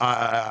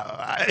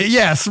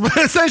 Yes, but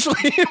essentially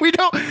you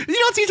don't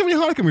see too many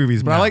Hanukkah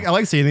movies, but I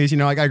like seeing these.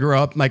 Like I grew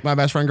up, like my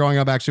best friend growing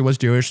up actually was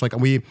Jewish. Like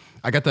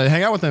I got to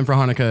hang out with him for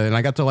Hanukkah, and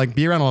I got to like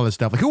be around all this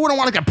stuff. Like who wouldn't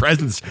want to get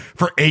presents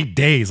for 8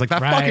 days? Like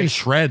that fucking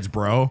shreds,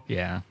 bro.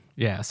 Yeah.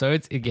 So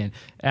it's, again,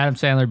 Adam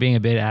Sandler being a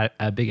big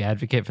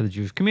advocate for the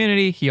Jewish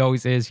community. He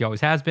always is. He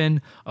always has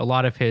been. A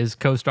lot of his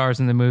co-stars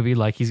in the movie,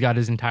 like he's got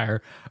his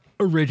entire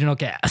original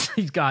cast.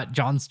 He's got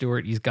Jon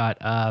Stewart. He's got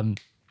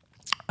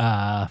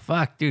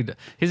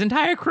his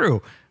entire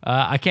crew.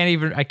 I can't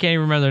even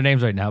remember their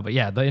names right now. But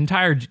yeah, the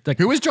entire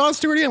Who was Jon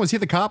Stewart again? Was he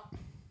the cop?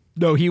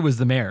 No, he was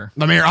the mayor.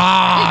 The mayor. Wait,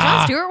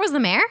 Jon Stewart was the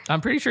mayor?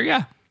 I'm pretty sure.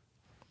 Yeah.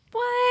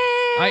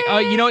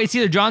 What? It's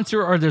either Jon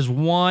Stewart or there's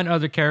one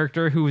other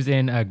character who was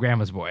in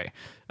Grandma's Boy,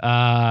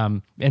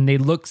 and they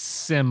look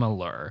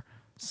similar.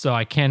 So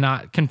I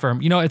cannot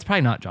confirm. It's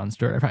probably not Jon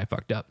Stewart. I probably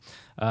fucked up.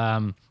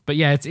 But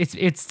yeah, it's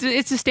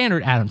a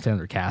standard Adam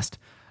Sandler cast,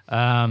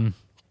 and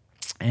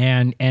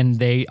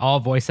they all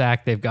voice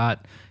act. They've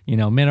got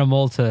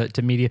minimal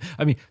to media.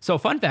 I mean, so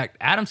fun fact: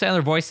 Adam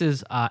Sandler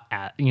voices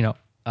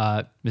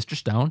Mr.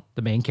 Stone,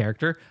 the main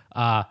character,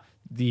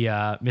 the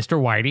Mr.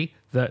 Whitey,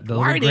 the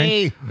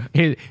Whitey,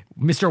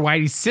 Mr.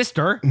 Whitey's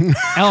sister,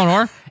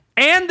 Eleanor,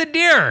 and the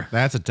deer.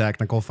 That's a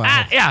technical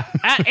fact.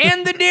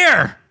 And the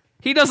deer.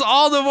 He does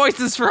all the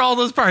voices for all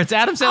those parts.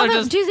 Adam Sandler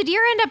does. Do the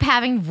deer end up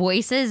having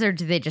voices, or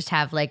do they just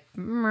have like?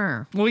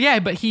 Meh? Well, yeah,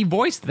 but he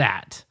voiced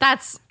that.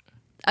 That's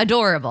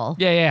adorable.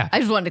 Yeah. I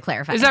just wanted to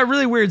clarify. Is that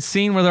really weird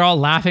scene where they're all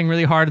laughing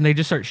really hard and they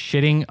just start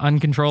shitting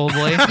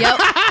uncontrollably? Yep.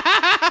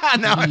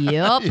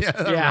 Yup.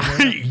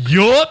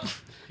 Yup.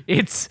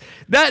 It's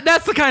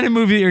that's the kind of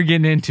movie that you're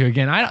getting into.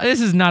 Again,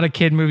 this is not a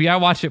kid movie. I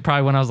watched it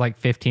probably when I was like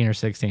 15 or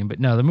 16, but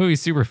no, the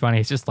movie's super funny.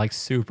 It's just like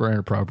super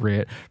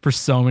inappropriate for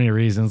so many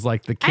reasons.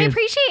 Like the kids. I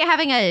appreciate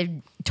having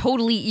a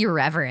totally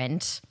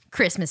irreverent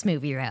Christmas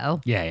movie,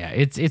 though. Yeah.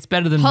 It's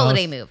better than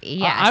holiday most. movie.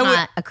 Yeah, it's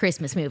not a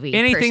Christmas movie.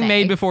 Anything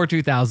made before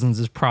 2000s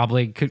is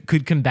probably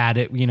could combat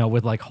it,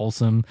 with like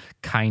wholesome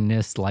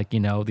kindness, like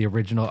the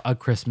original A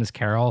Christmas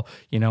Carol,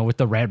 with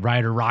the Red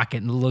Ryder rocket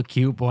and the little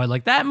cute boy.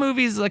 Like that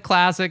movie's a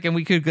classic, and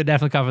we could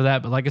definitely cover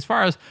that. But like as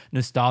far as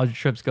nostalgia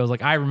trips goes,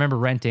 like I remember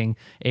renting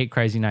 8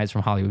 Crazy Nights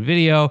from Hollywood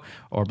Video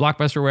or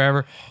Blockbuster or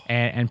wherever,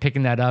 and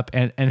picking that up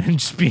and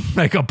just being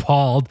like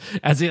appalled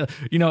as a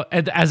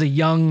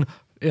young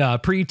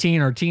preteen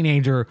or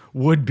teenager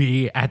would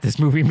be at this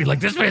movie and be like,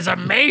 this is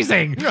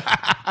amazing.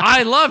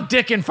 I love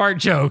dick and fart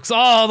jokes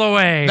all the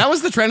way. That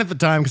was the trend at the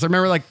time, because I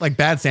remember like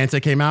Bad Santa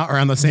came out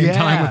around the same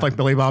time with like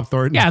Billy Bob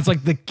Thornton. Yeah, it's like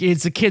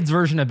it's a kid's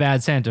version of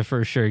Bad Santa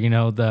for sure.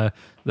 The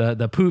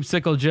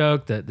poopsicle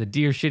joke, the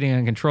deer shitting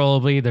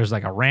uncontrollably. There's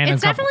like a random.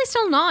 It's definitely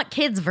still not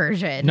kids'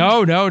 version.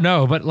 No,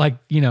 but like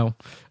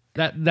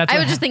that's. I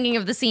was just thinking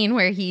of the scene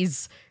where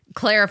he's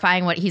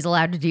clarifying what he's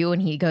allowed to do,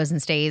 and he goes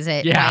and stays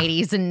at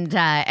Whitey's and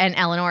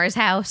Eleanor's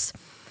house,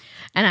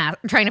 and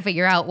trying to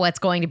figure out what's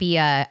going to be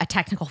a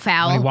technical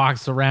foul. When he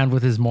walks around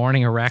with his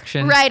morning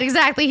erection. Right,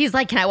 exactly. He's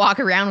like, "Can I walk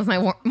around with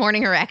my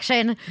morning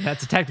erection?"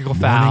 That's a technical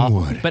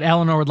foul, but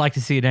Eleanor would like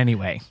to see it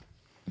anyway.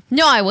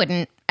 No, I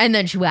wouldn't. And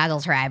then she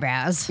waggles her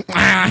eyebrows.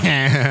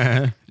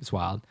 It's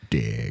wild.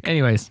 Dick.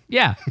 Anyways,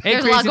 yeah.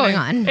 There's a lot going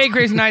on. 8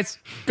 Crazy Nights.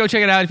 Go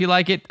check it out if you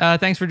like it.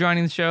 Thanks for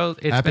joining the show.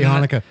 Happy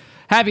Hanukkah.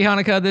 Happy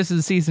Hanukkah. This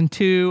is season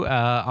 2,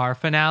 our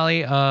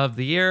finale of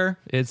the year.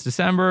 It's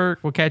December.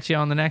 We'll catch you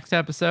on the next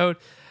episode.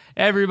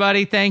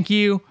 Everybody, thank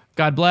you.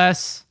 God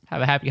bless.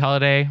 Have a happy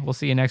holiday. We'll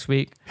see you next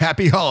week.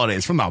 Happy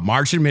holidays from the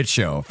March and Mitch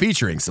Show,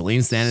 featuring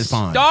Celine Stannis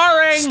Pond.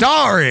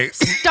 Starring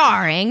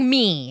Starring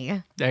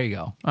me. There you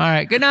go. All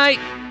right. Good night.